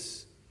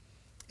face,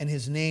 and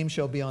his name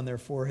shall be on their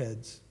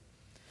foreheads.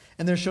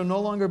 And there shall no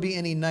longer be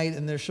any night,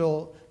 and they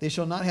shall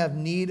not have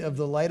need of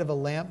the light of a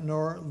lamp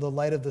nor the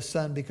light of the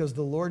sun, because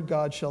the Lord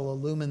God shall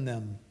illumine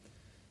them.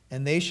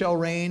 And they shall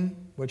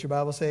reign, what's your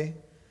Bible say?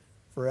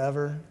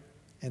 Forever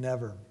and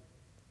ever.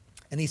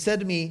 And he said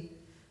to me,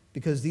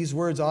 because these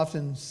words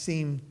often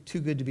seem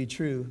too good to be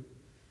true,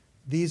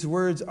 these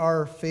words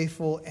are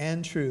faithful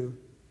and true.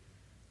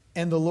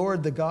 And the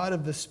Lord, the God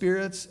of the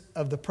spirits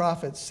of the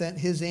prophets, sent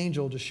his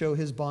angel to show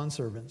his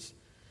bondservants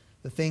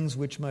the things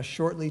which must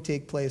shortly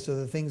take place, or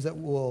the things that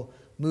will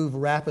move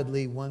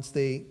rapidly once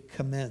they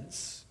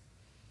commence.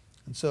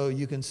 And so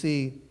you can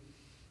see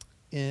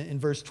in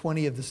verse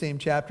 20 of the same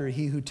chapter,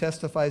 he who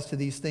testifies to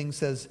these things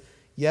says,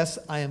 "Yes,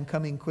 I am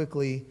coming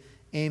quickly.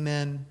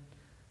 Amen."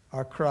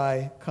 Our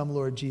cry, "Come,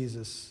 Lord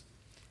Jesus."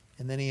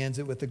 And then he ends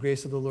it with, "The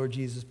grace of the Lord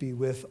Jesus be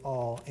with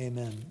all."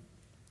 Amen.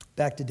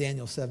 Back to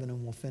Daniel 7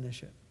 and we'll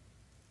finish it.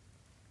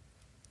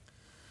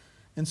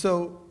 And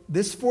so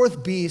this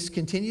fourth beast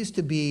continues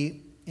to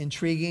be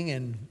intriguing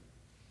and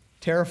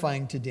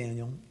terrifying to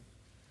Daniel.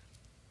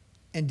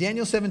 And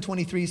Daniel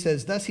 7:23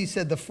 says, "Thus he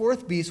said, the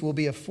fourth beast will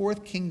be a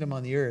fourth kingdom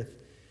on the earth,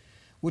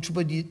 which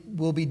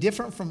will be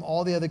different from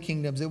all the other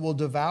kingdoms. It will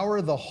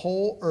devour the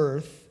whole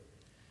earth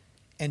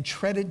and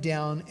tread it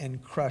down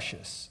and crush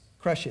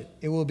it.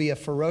 It will be a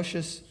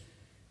ferocious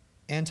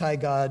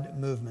anti-God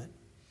movement."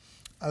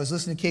 I was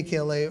listening to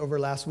KKLA over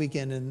last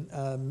weekend,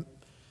 and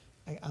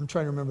I'm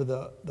trying to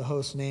remember the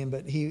host's name,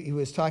 but he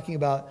was talking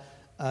about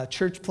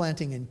church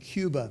planting in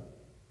Cuba.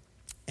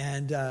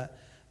 And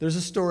there's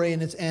a story,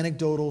 and it's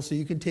anecdotal, so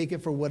you can take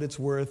it for what it's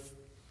worth.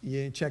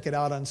 You check it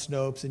out on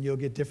Snopes and you'll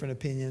get different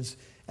opinions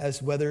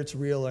as whether it's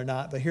real or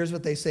not. But here's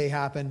what they say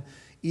happened,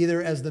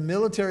 either as the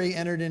military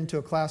entered into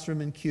a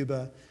classroom in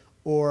Cuba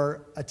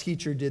or a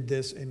teacher did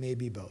this, and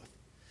maybe both.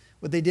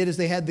 What they did is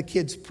they had the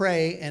kids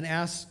pray and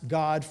ask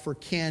God for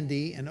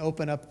candy and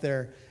open up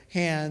their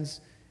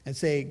hands and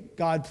say,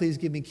 God, please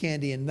give me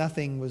candy, and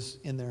nothing was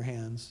in their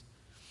hands.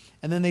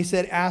 And then they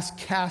said, ask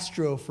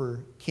Castro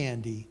for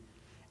candy.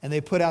 And they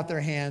put out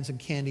their hands and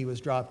candy was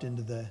dropped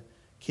into the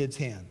kids'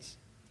 hands,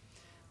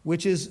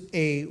 which is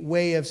a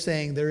way of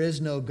saying there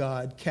is no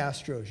God.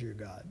 Castro's your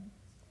God.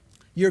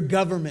 Your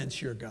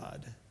government's your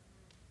God.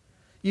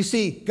 You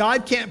see,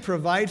 God can't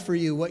provide for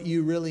you what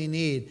you really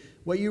need.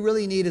 What you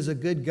really need is a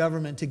good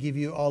government to give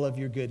you all of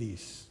your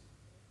goodies.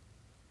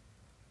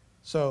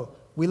 So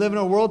we live in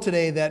a world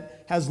today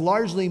that has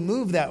largely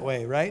moved that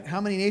way, right? How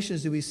many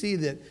nations do we see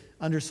that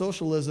under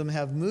socialism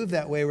have moved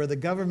that way, where the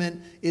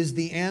government is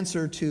the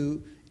answer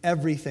to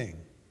everything?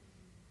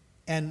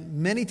 And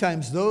many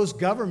times those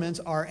governments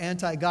are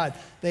anti-God.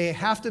 They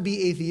have to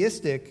be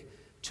atheistic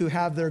to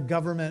have their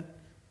government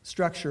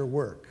structure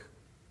work.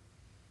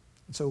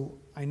 So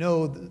I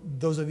know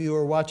those of you who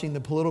are watching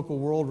the political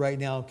world right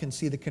now can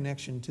see the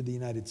connection to the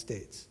United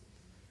States.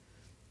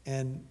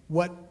 And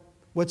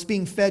what's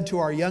being fed to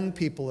our young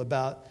people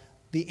about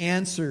the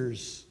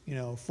answers,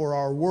 for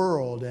our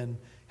world and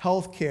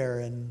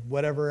healthcare and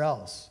whatever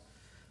else.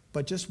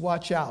 But just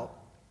watch out.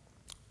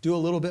 Do a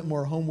little bit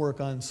more homework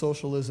on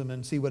socialism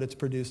and see what it's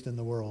produced in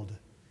the world.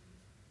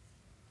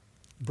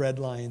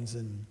 Breadlines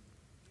and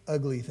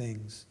ugly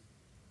things.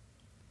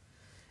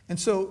 And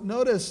so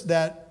notice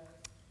that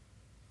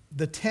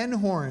the 10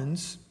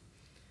 horns,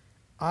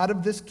 out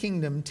of this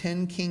kingdom,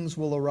 10 kings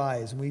will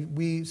arise. When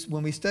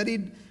we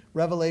studied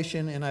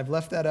Revelation, and I've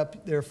left that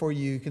up there for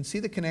you, you can see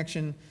the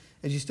connection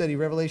as you study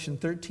Revelation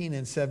 13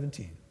 and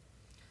 17.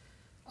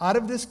 Out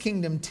of this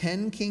kingdom,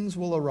 10 kings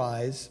will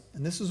arise,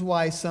 and this is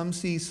why some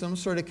see some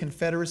sort of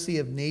confederacy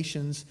of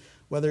nations,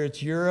 whether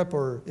it's Europe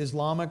or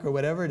Islamic or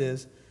whatever it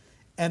is,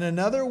 and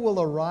another will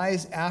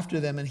arise after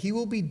them, and he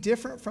will be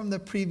different from the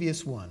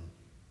previous one,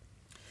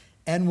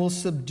 and will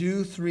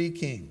subdue 3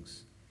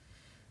 kings.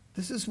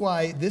 This is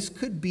why this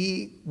could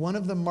be one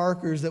of the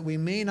markers that we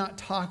may not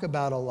talk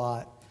about a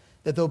lot,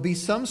 that there'll be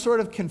some sort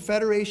of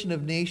confederation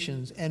of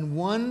nations, and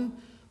one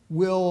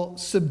will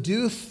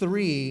subdue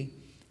 3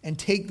 and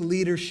take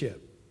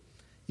leadership.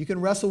 You can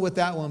wrestle with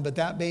that one, but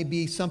that may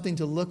be something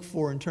to look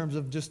for in terms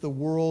of just the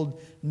world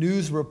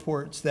news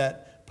reports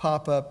that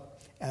pop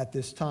up at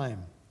this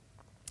time.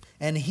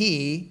 And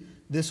he,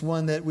 this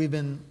one that we've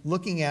been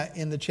looking at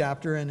in the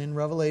chapter and in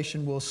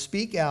Revelation, will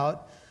speak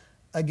out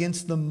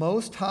against the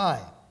Most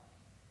High.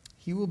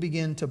 He will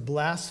begin to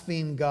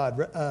blaspheme God.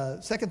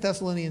 2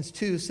 Thessalonians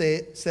 2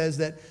 says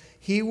that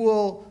he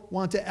will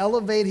want to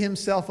elevate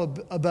himself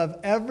above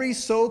every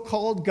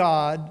so-called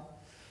God,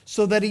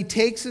 so that he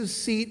takes his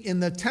seat in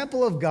the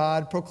temple of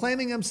God,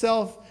 proclaiming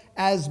himself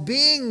as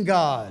being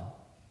God.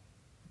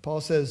 Paul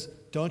says,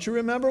 don't you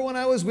remember when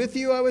I was with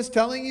you, I was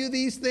telling you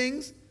these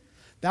things?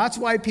 That's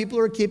why people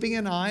are keeping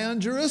an eye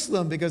on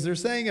Jerusalem, because they're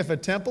saying if a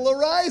temple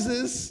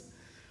arises,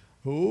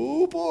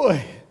 oh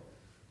boy,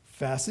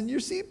 fasten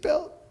your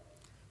seatbelt.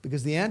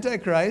 Because the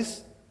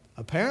Antichrist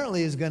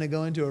apparently is going to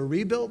go into a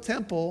rebuilt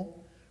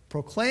temple,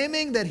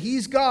 proclaiming that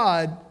he's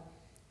God,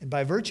 and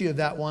by virtue of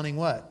that wanting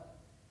what?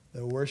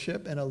 The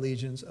worship and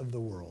allegiance of the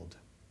world.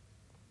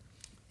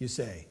 You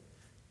say,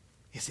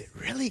 is it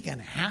really going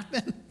to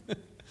happen?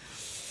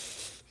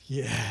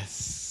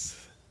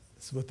 Yes.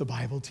 That's what the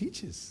Bible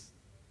teaches.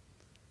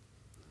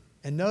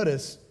 And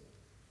notice,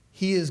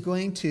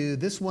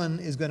 this one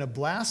is going to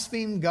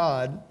blaspheme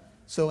God.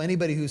 So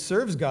anybody who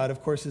serves God,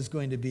 of course, is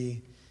going to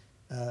be,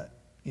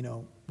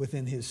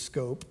 within his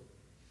scope.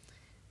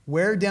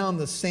 Wear down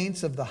the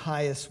saints of the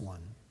highest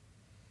one.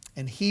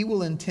 And he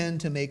will intend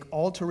to make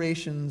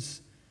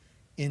alterations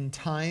in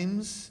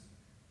times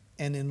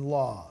and in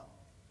law.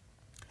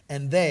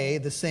 And they,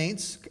 the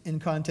saints in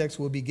context,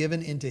 will be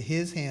given into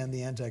his hand,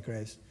 the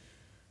Antichrist,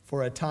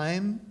 for a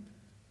time,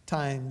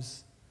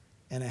 times,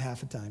 and a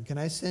half a time. Can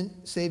I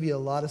save you a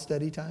lot of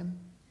study time?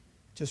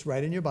 Just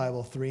write in your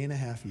Bible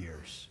 3.5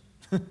 years.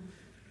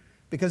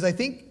 Because I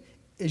think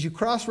as you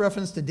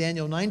cross-reference to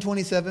Daniel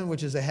 9:27,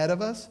 which is ahead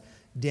of us,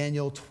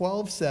 Daniel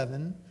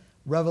 12:7,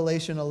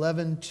 Revelation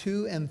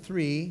 11:2 and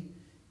 3,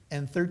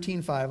 and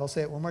 13:5. I'll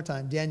say it one more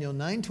time. Daniel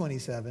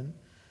 9:27,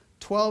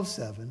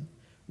 12:7,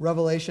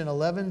 Revelation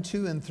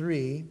 11:2 and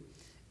 3,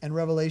 and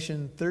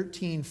Revelation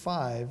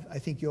 13:5. I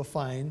think you'll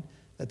find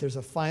that there's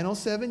a final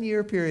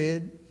 7-year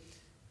period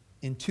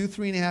in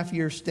 3.5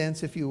 year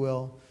stints, if you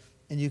will,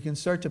 and you can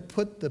start to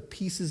put the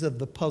pieces of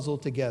the puzzle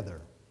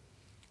together.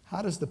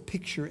 How does the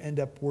picture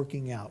end up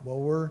working out? Well,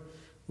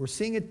 we're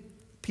seeing it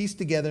pieced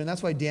together, and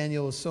that's why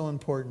Daniel is so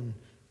important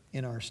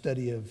in our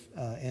study of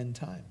end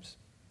times.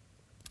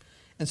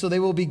 And so they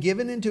will be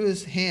given into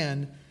his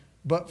hand,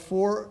 but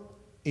for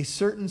a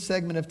certain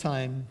segment of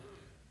time,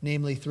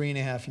 namely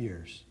 3.5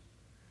 years.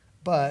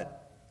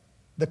 But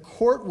the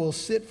court will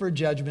sit for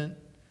judgment.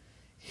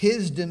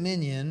 his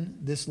dominion,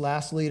 this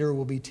last leader,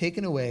 will be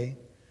taken away,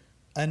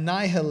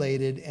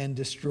 annihilated, and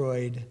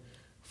destroyed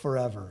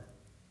forever.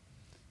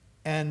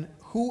 And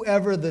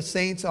whoever the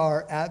saints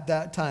are at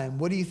that time,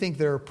 what do you think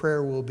their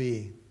prayer will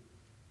be?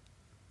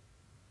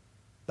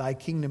 Thy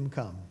kingdom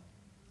come.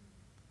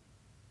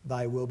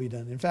 Thy will be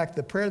done. In fact,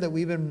 the prayer that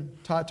we've been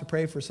taught to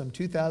pray for some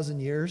 2,000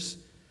 years,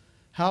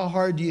 how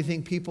hard do you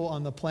think people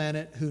on the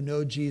planet who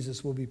know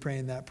Jesus will be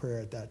praying that prayer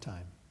at that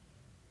time?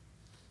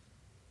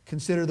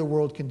 Consider the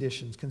world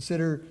conditions.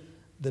 Consider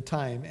the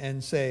time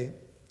and say,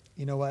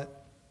 you know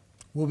what?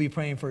 We'll be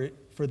praying for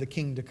the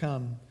king to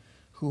come,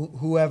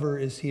 whoever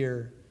is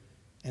here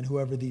and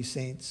whoever these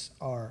saints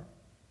are.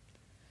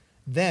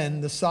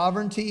 Then the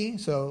sovereignty,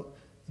 so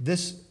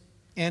this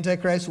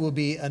Antichrist will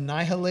be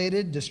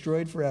annihilated,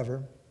 destroyed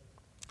forever.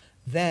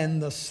 Then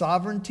the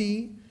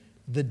sovereignty,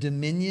 the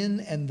dominion,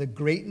 and the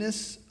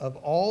greatness of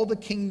all the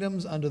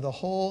kingdoms under the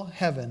whole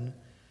heaven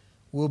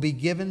will be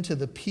given to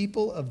the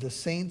people of the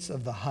saints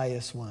of the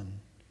highest one.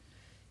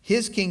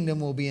 His kingdom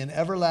will be an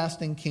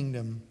everlasting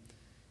kingdom,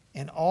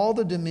 and all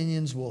the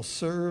dominions will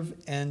serve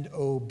and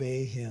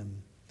obey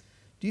him.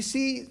 Do you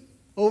see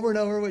over and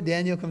over what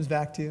Daniel comes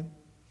back to?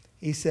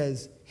 He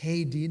says,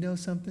 hey, do you know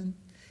something?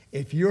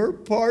 If you're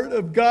part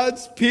of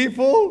God's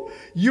people,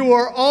 you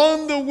are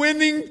on the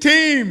winning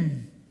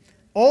team.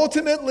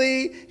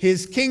 Ultimately,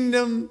 his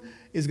kingdom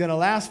is going to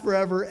last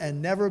forever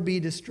and never be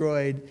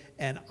destroyed.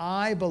 And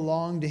I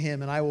belong to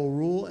him, and I will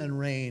rule and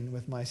reign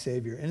with my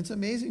Savior. And it's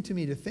amazing to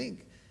me to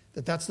think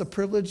that that's the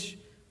privileged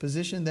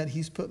position that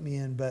he's put me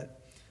in,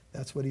 but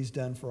that's what he's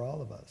done for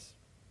all of us.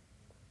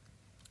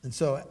 And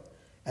so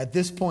at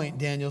this point,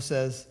 Daniel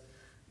says,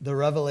 the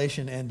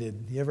revelation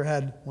ended. You ever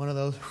had one of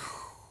those?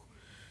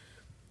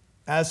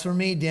 As for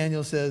me,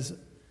 Daniel says,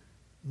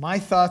 my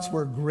thoughts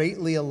were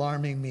greatly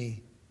alarming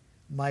me.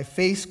 My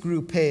face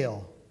grew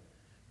pale,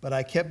 but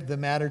I kept the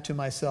matter to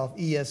myself.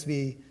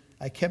 ESV,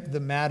 I kept the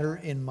matter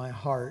in my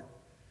heart.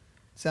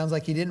 Sounds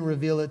like he didn't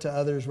reveal it to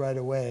others right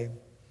away.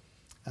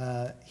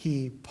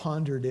 He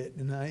pondered it,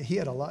 and he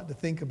had a lot to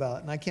think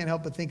about. And I can't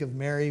help but think of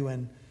Mary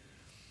when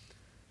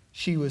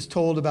she was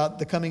told about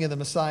the coming of the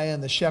Messiah,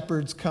 and the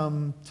shepherds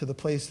come to the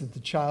place that the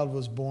child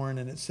was born,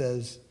 and it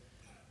says,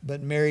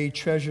 but Mary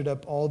treasured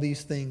up all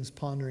these things,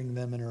 pondering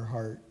them in her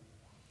heart.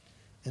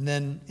 And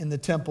then in the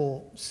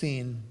temple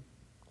scene,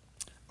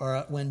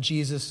 or when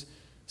Jesus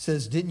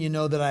says, didn't you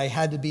know that I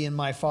had to be in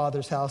my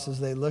Father's house, as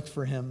they looked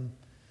for him?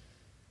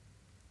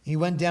 He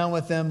went down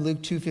with them,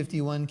 Luke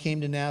 2:51, came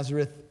to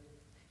Nazareth.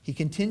 He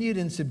continued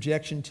in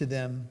subjection to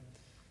them,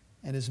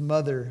 and his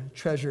mother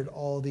treasured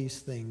all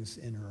these things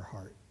in her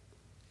heart.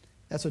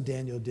 That's what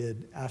Daniel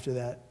did after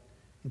that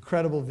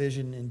incredible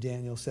vision in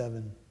Daniel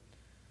 7.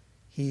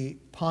 He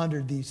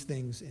pondered these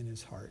things in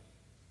his heart.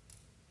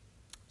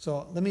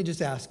 So let me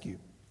just ask you,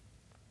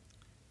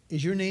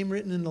 is your name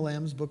written in the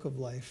Lamb's Book of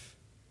Life?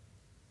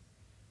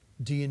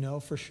 Do you know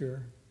for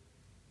sure?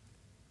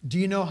 Do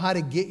you know how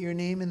to get your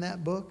name in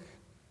that book?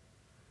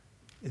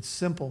 It's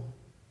simple.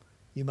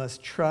 You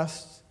must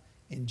trust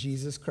in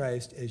Jesus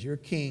Christ as your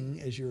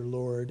King, as your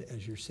Lord,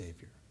 as your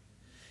Savior.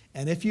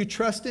 And if you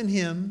trust in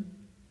him,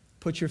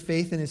 put your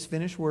faith in his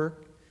finished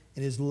work,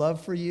 in his love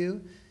for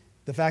you,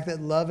 the fact that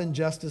love and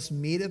justice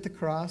meet at the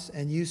cross,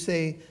 and you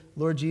say,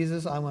 Lord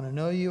Jesus, I want to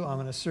know you, I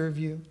want to serve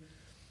you.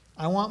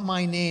 I want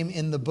my name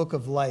in the book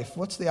of life.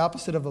 What's the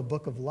opposite of a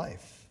book of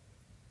life?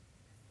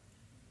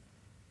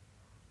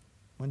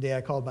 One day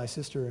I called my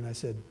sister and I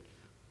said,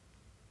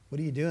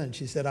 what are you doing?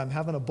 She said, I'm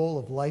having a bowl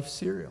of life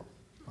cereal.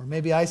 Or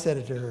maybe I said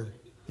it to her,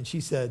 and she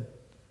said,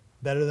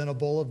 better than a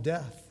bowl of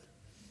death.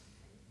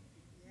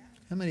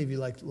 How many of you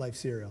like life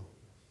cereal?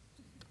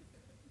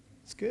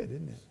 It's good,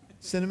 isn't it?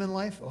 Cinnamon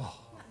Life? Oh.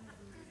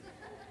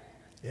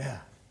 Yeah.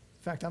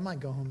 In fact, I might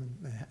go home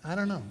and, I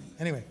don't know.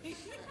 Anyway.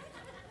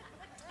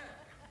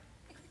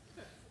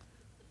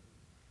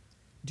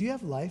 Do you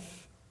have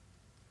life?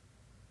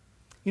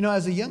 You know,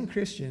 as a young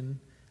Christian,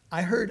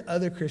 I heard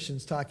other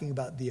Christians talking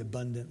about the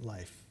abundant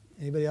life.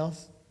 Anybody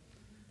else?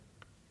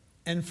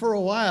 And for a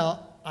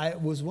while, I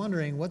was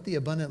wondering what the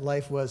abundant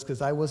life was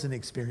because I wasn't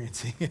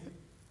experiencing it.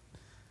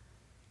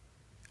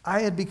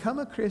 I had become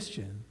a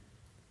Christian,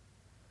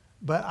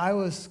 but I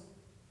was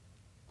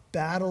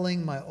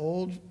battling my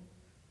old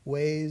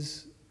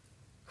ways,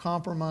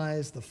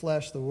 compromise, the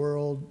flesh, the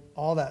world,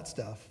 all that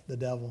stuff, the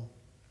devil.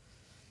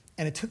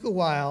 And it took a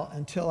while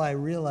until I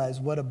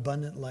realized what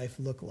abundant life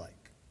looked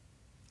like.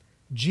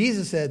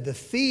 Jesus said, the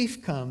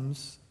thief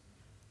comes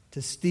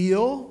to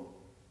steal,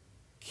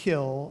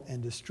 kill,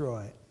 and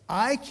destroy.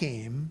 I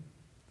came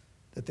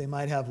that they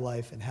might have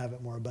life and have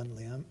it more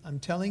abundantly. I'm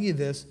telling you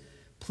this.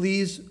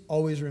 Please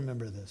always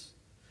remember this.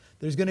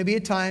 There's going to be a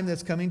time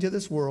that's coming to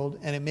this world,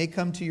 and it may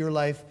come to your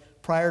life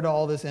prior to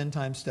all this end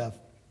time stuff,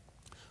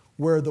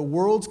 where the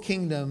world's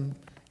kingdom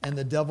and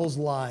the devil's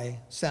lie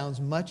sounds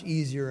much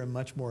easier and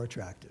much more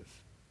attractive.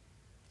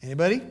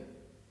 Anybody?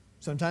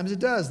 Sometimes it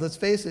does. Let's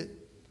face it.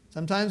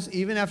 Sometimes,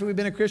 even after we've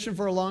been a Christian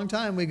for a long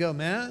time, we go,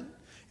 man,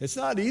 it's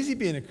not easy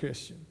being a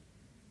Christian.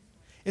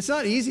 It's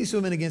not easy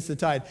swimming against the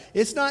tide.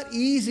 It's not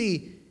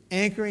easy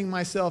anchoring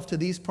myself to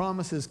these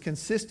promises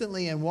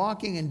consistently and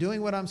walking and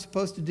doing what I'm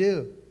supposed to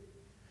do.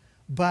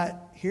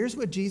 But here's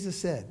what Jesus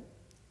said.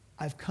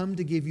 I've come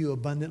to give you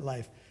abundant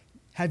life.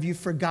 Have you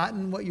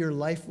forgotten what your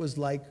life was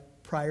like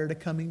prior to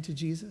coming to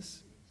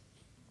Jesus?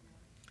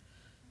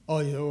 Oh,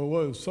 yeah,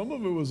 well, some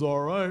of it was all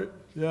right.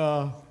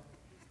 Yeah,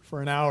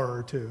 for an hour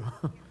or two,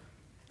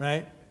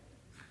 right?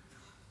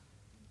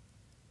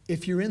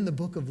 If you're in the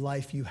book of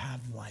life, you have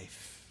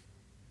life,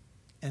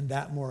 and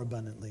that more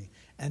abundantly.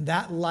 And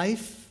that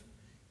life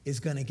is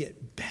going to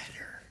get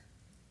better.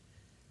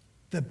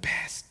 The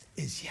best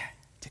is yet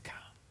to come.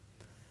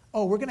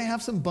 Oh, we're going to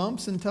have some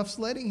bumps and tough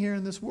sledding here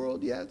in this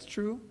world. Yeah, it's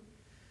true.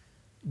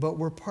 But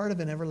we're part of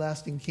an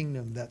everlasting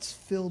kingdom that's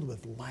filled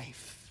with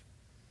life.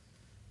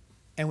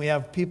 And we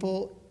have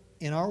people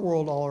in our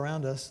world all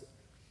around us,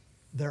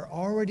 they're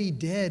already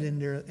dead in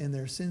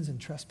their sins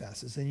and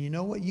trespasses. And you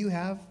know what you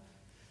have?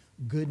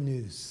 Good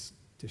news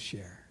to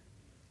share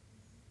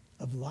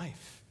of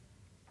life.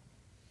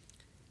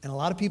 And a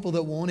lot of people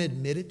that won't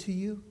admit it to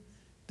you,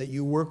 that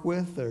you work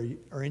with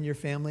or in your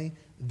family,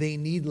 they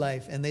need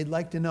life and they'd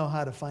like to know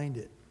how to find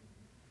it.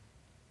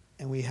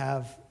 And we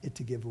have it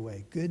to give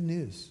away. Good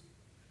news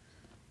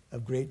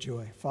of great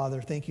joy.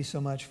 Father, thank you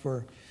so much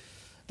for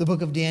the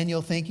book of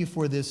Daniel. Thank you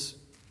for this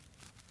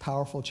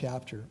powerful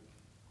chapter.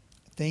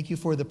 Thank you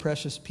for the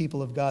precious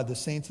people of God, the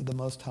saints of the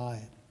Most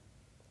High,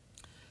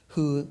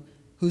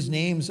 whose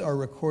names are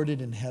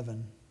recorded in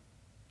heaven.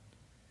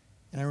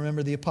 And I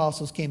remember the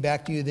apostles came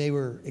back to you. They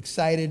were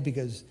excited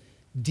because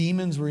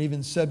demons were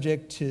even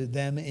subject to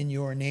them in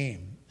your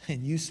name.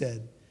 And you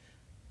said,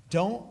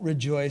 don't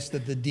rejoice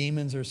that the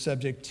demons are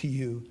subject to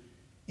you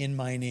in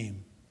my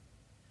name.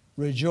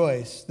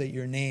 Rejoice that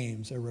your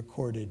names are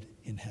recorded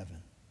in heaven.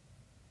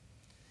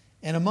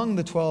 And among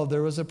the 12,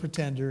 there was a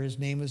pretender. His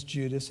name was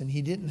Judas, and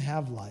he didn't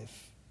have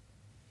life.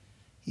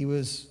 He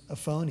was a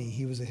phony.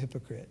 He was a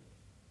hypocrite.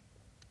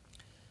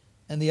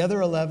 And the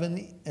other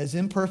 11, as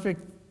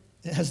imperfect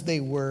as they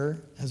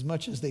were, as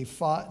much as they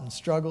fought and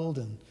struggled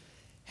and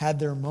had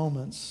their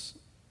moments,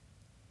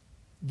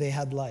 they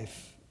had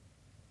life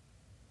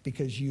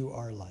because you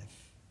are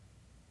life.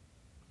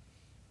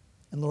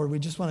 And Lord, we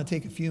just want to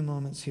take a few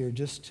moments here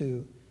just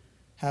to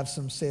have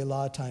some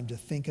Selah time to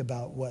think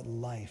about what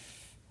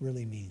life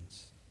really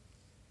means.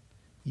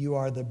 You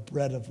are the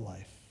bread of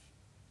life,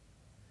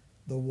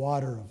 the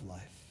water of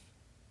life,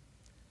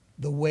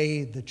 the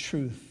way, the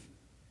truth,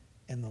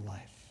 and the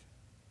life.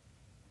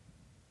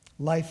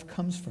 Life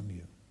comes from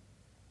you.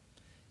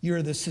 You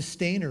are the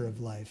sustainer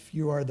of life.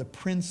 You are the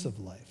Prince of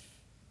life.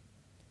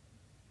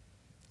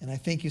 And I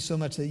thank you so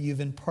much that you've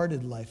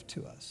imparted life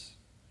to us.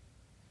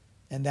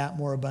 And that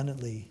more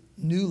abundantly,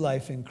 new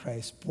life in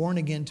Christ, born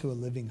again to a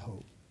living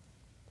hope.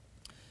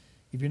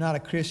 If you're not a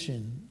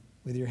Christian,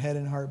 with your head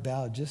and heart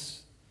bowed,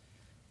 just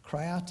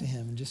cry out to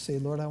him and just say,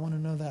 Lord, I want to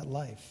know that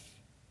life.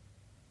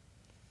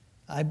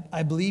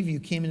 I believe you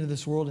came into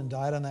this world and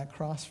died on that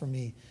cross for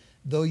me.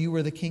 Though you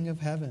were the King of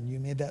heaven, you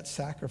made that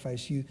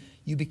sacrifice.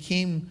 You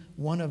became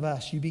one of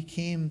us. You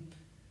became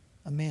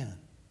a man.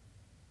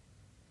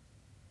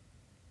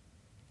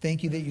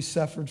 Thank you that you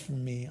suffered for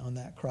me on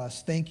that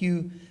cross. Thank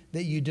you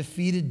that you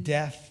defeated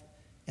death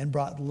and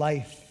brought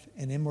life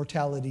and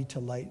immortality to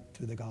light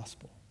through the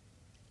gospel.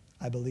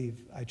 I believe.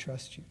 I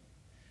trust you.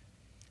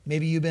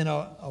 Maybe you've been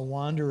a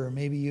wanderer.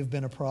 Maybe you've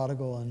been a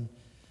prodigal.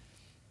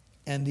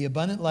 And the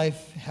abundant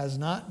life has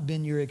not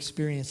been your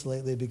experience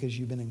lately because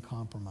you've been in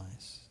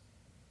compromise.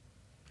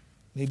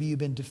 Maybe you've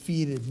been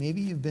defeated.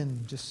 Maybe you've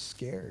been just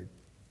scared.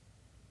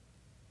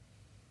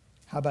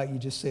 How about you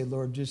just say,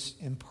 Lord,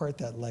 just impart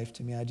that life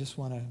to me. I just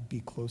want to be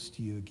close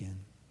to you again.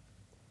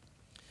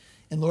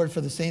 And Lord,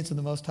 for the saints of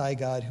the Most High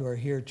God who are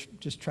here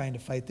just trying to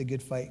fight the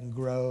good fight and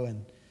grow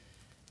and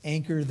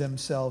anchor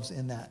themselves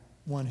in that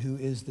one who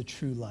is the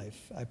true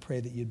life, I pray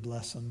that you'd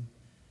bless them,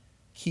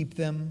 keep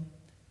them,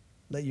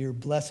 let your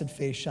blessed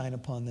face shine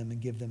upon them and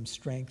give them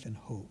strength and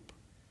hope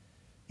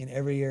in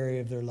every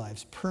area of their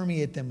lives.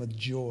 Permeate them with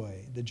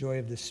joy, the joy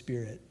of the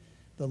Spirit,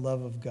 the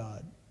love of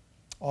God,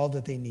 all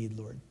that they need,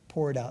 Lord.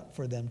 Pour it out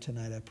for them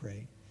tonight, I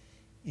pray.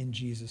 In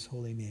Jesus'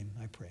 holy name,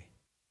 I pray.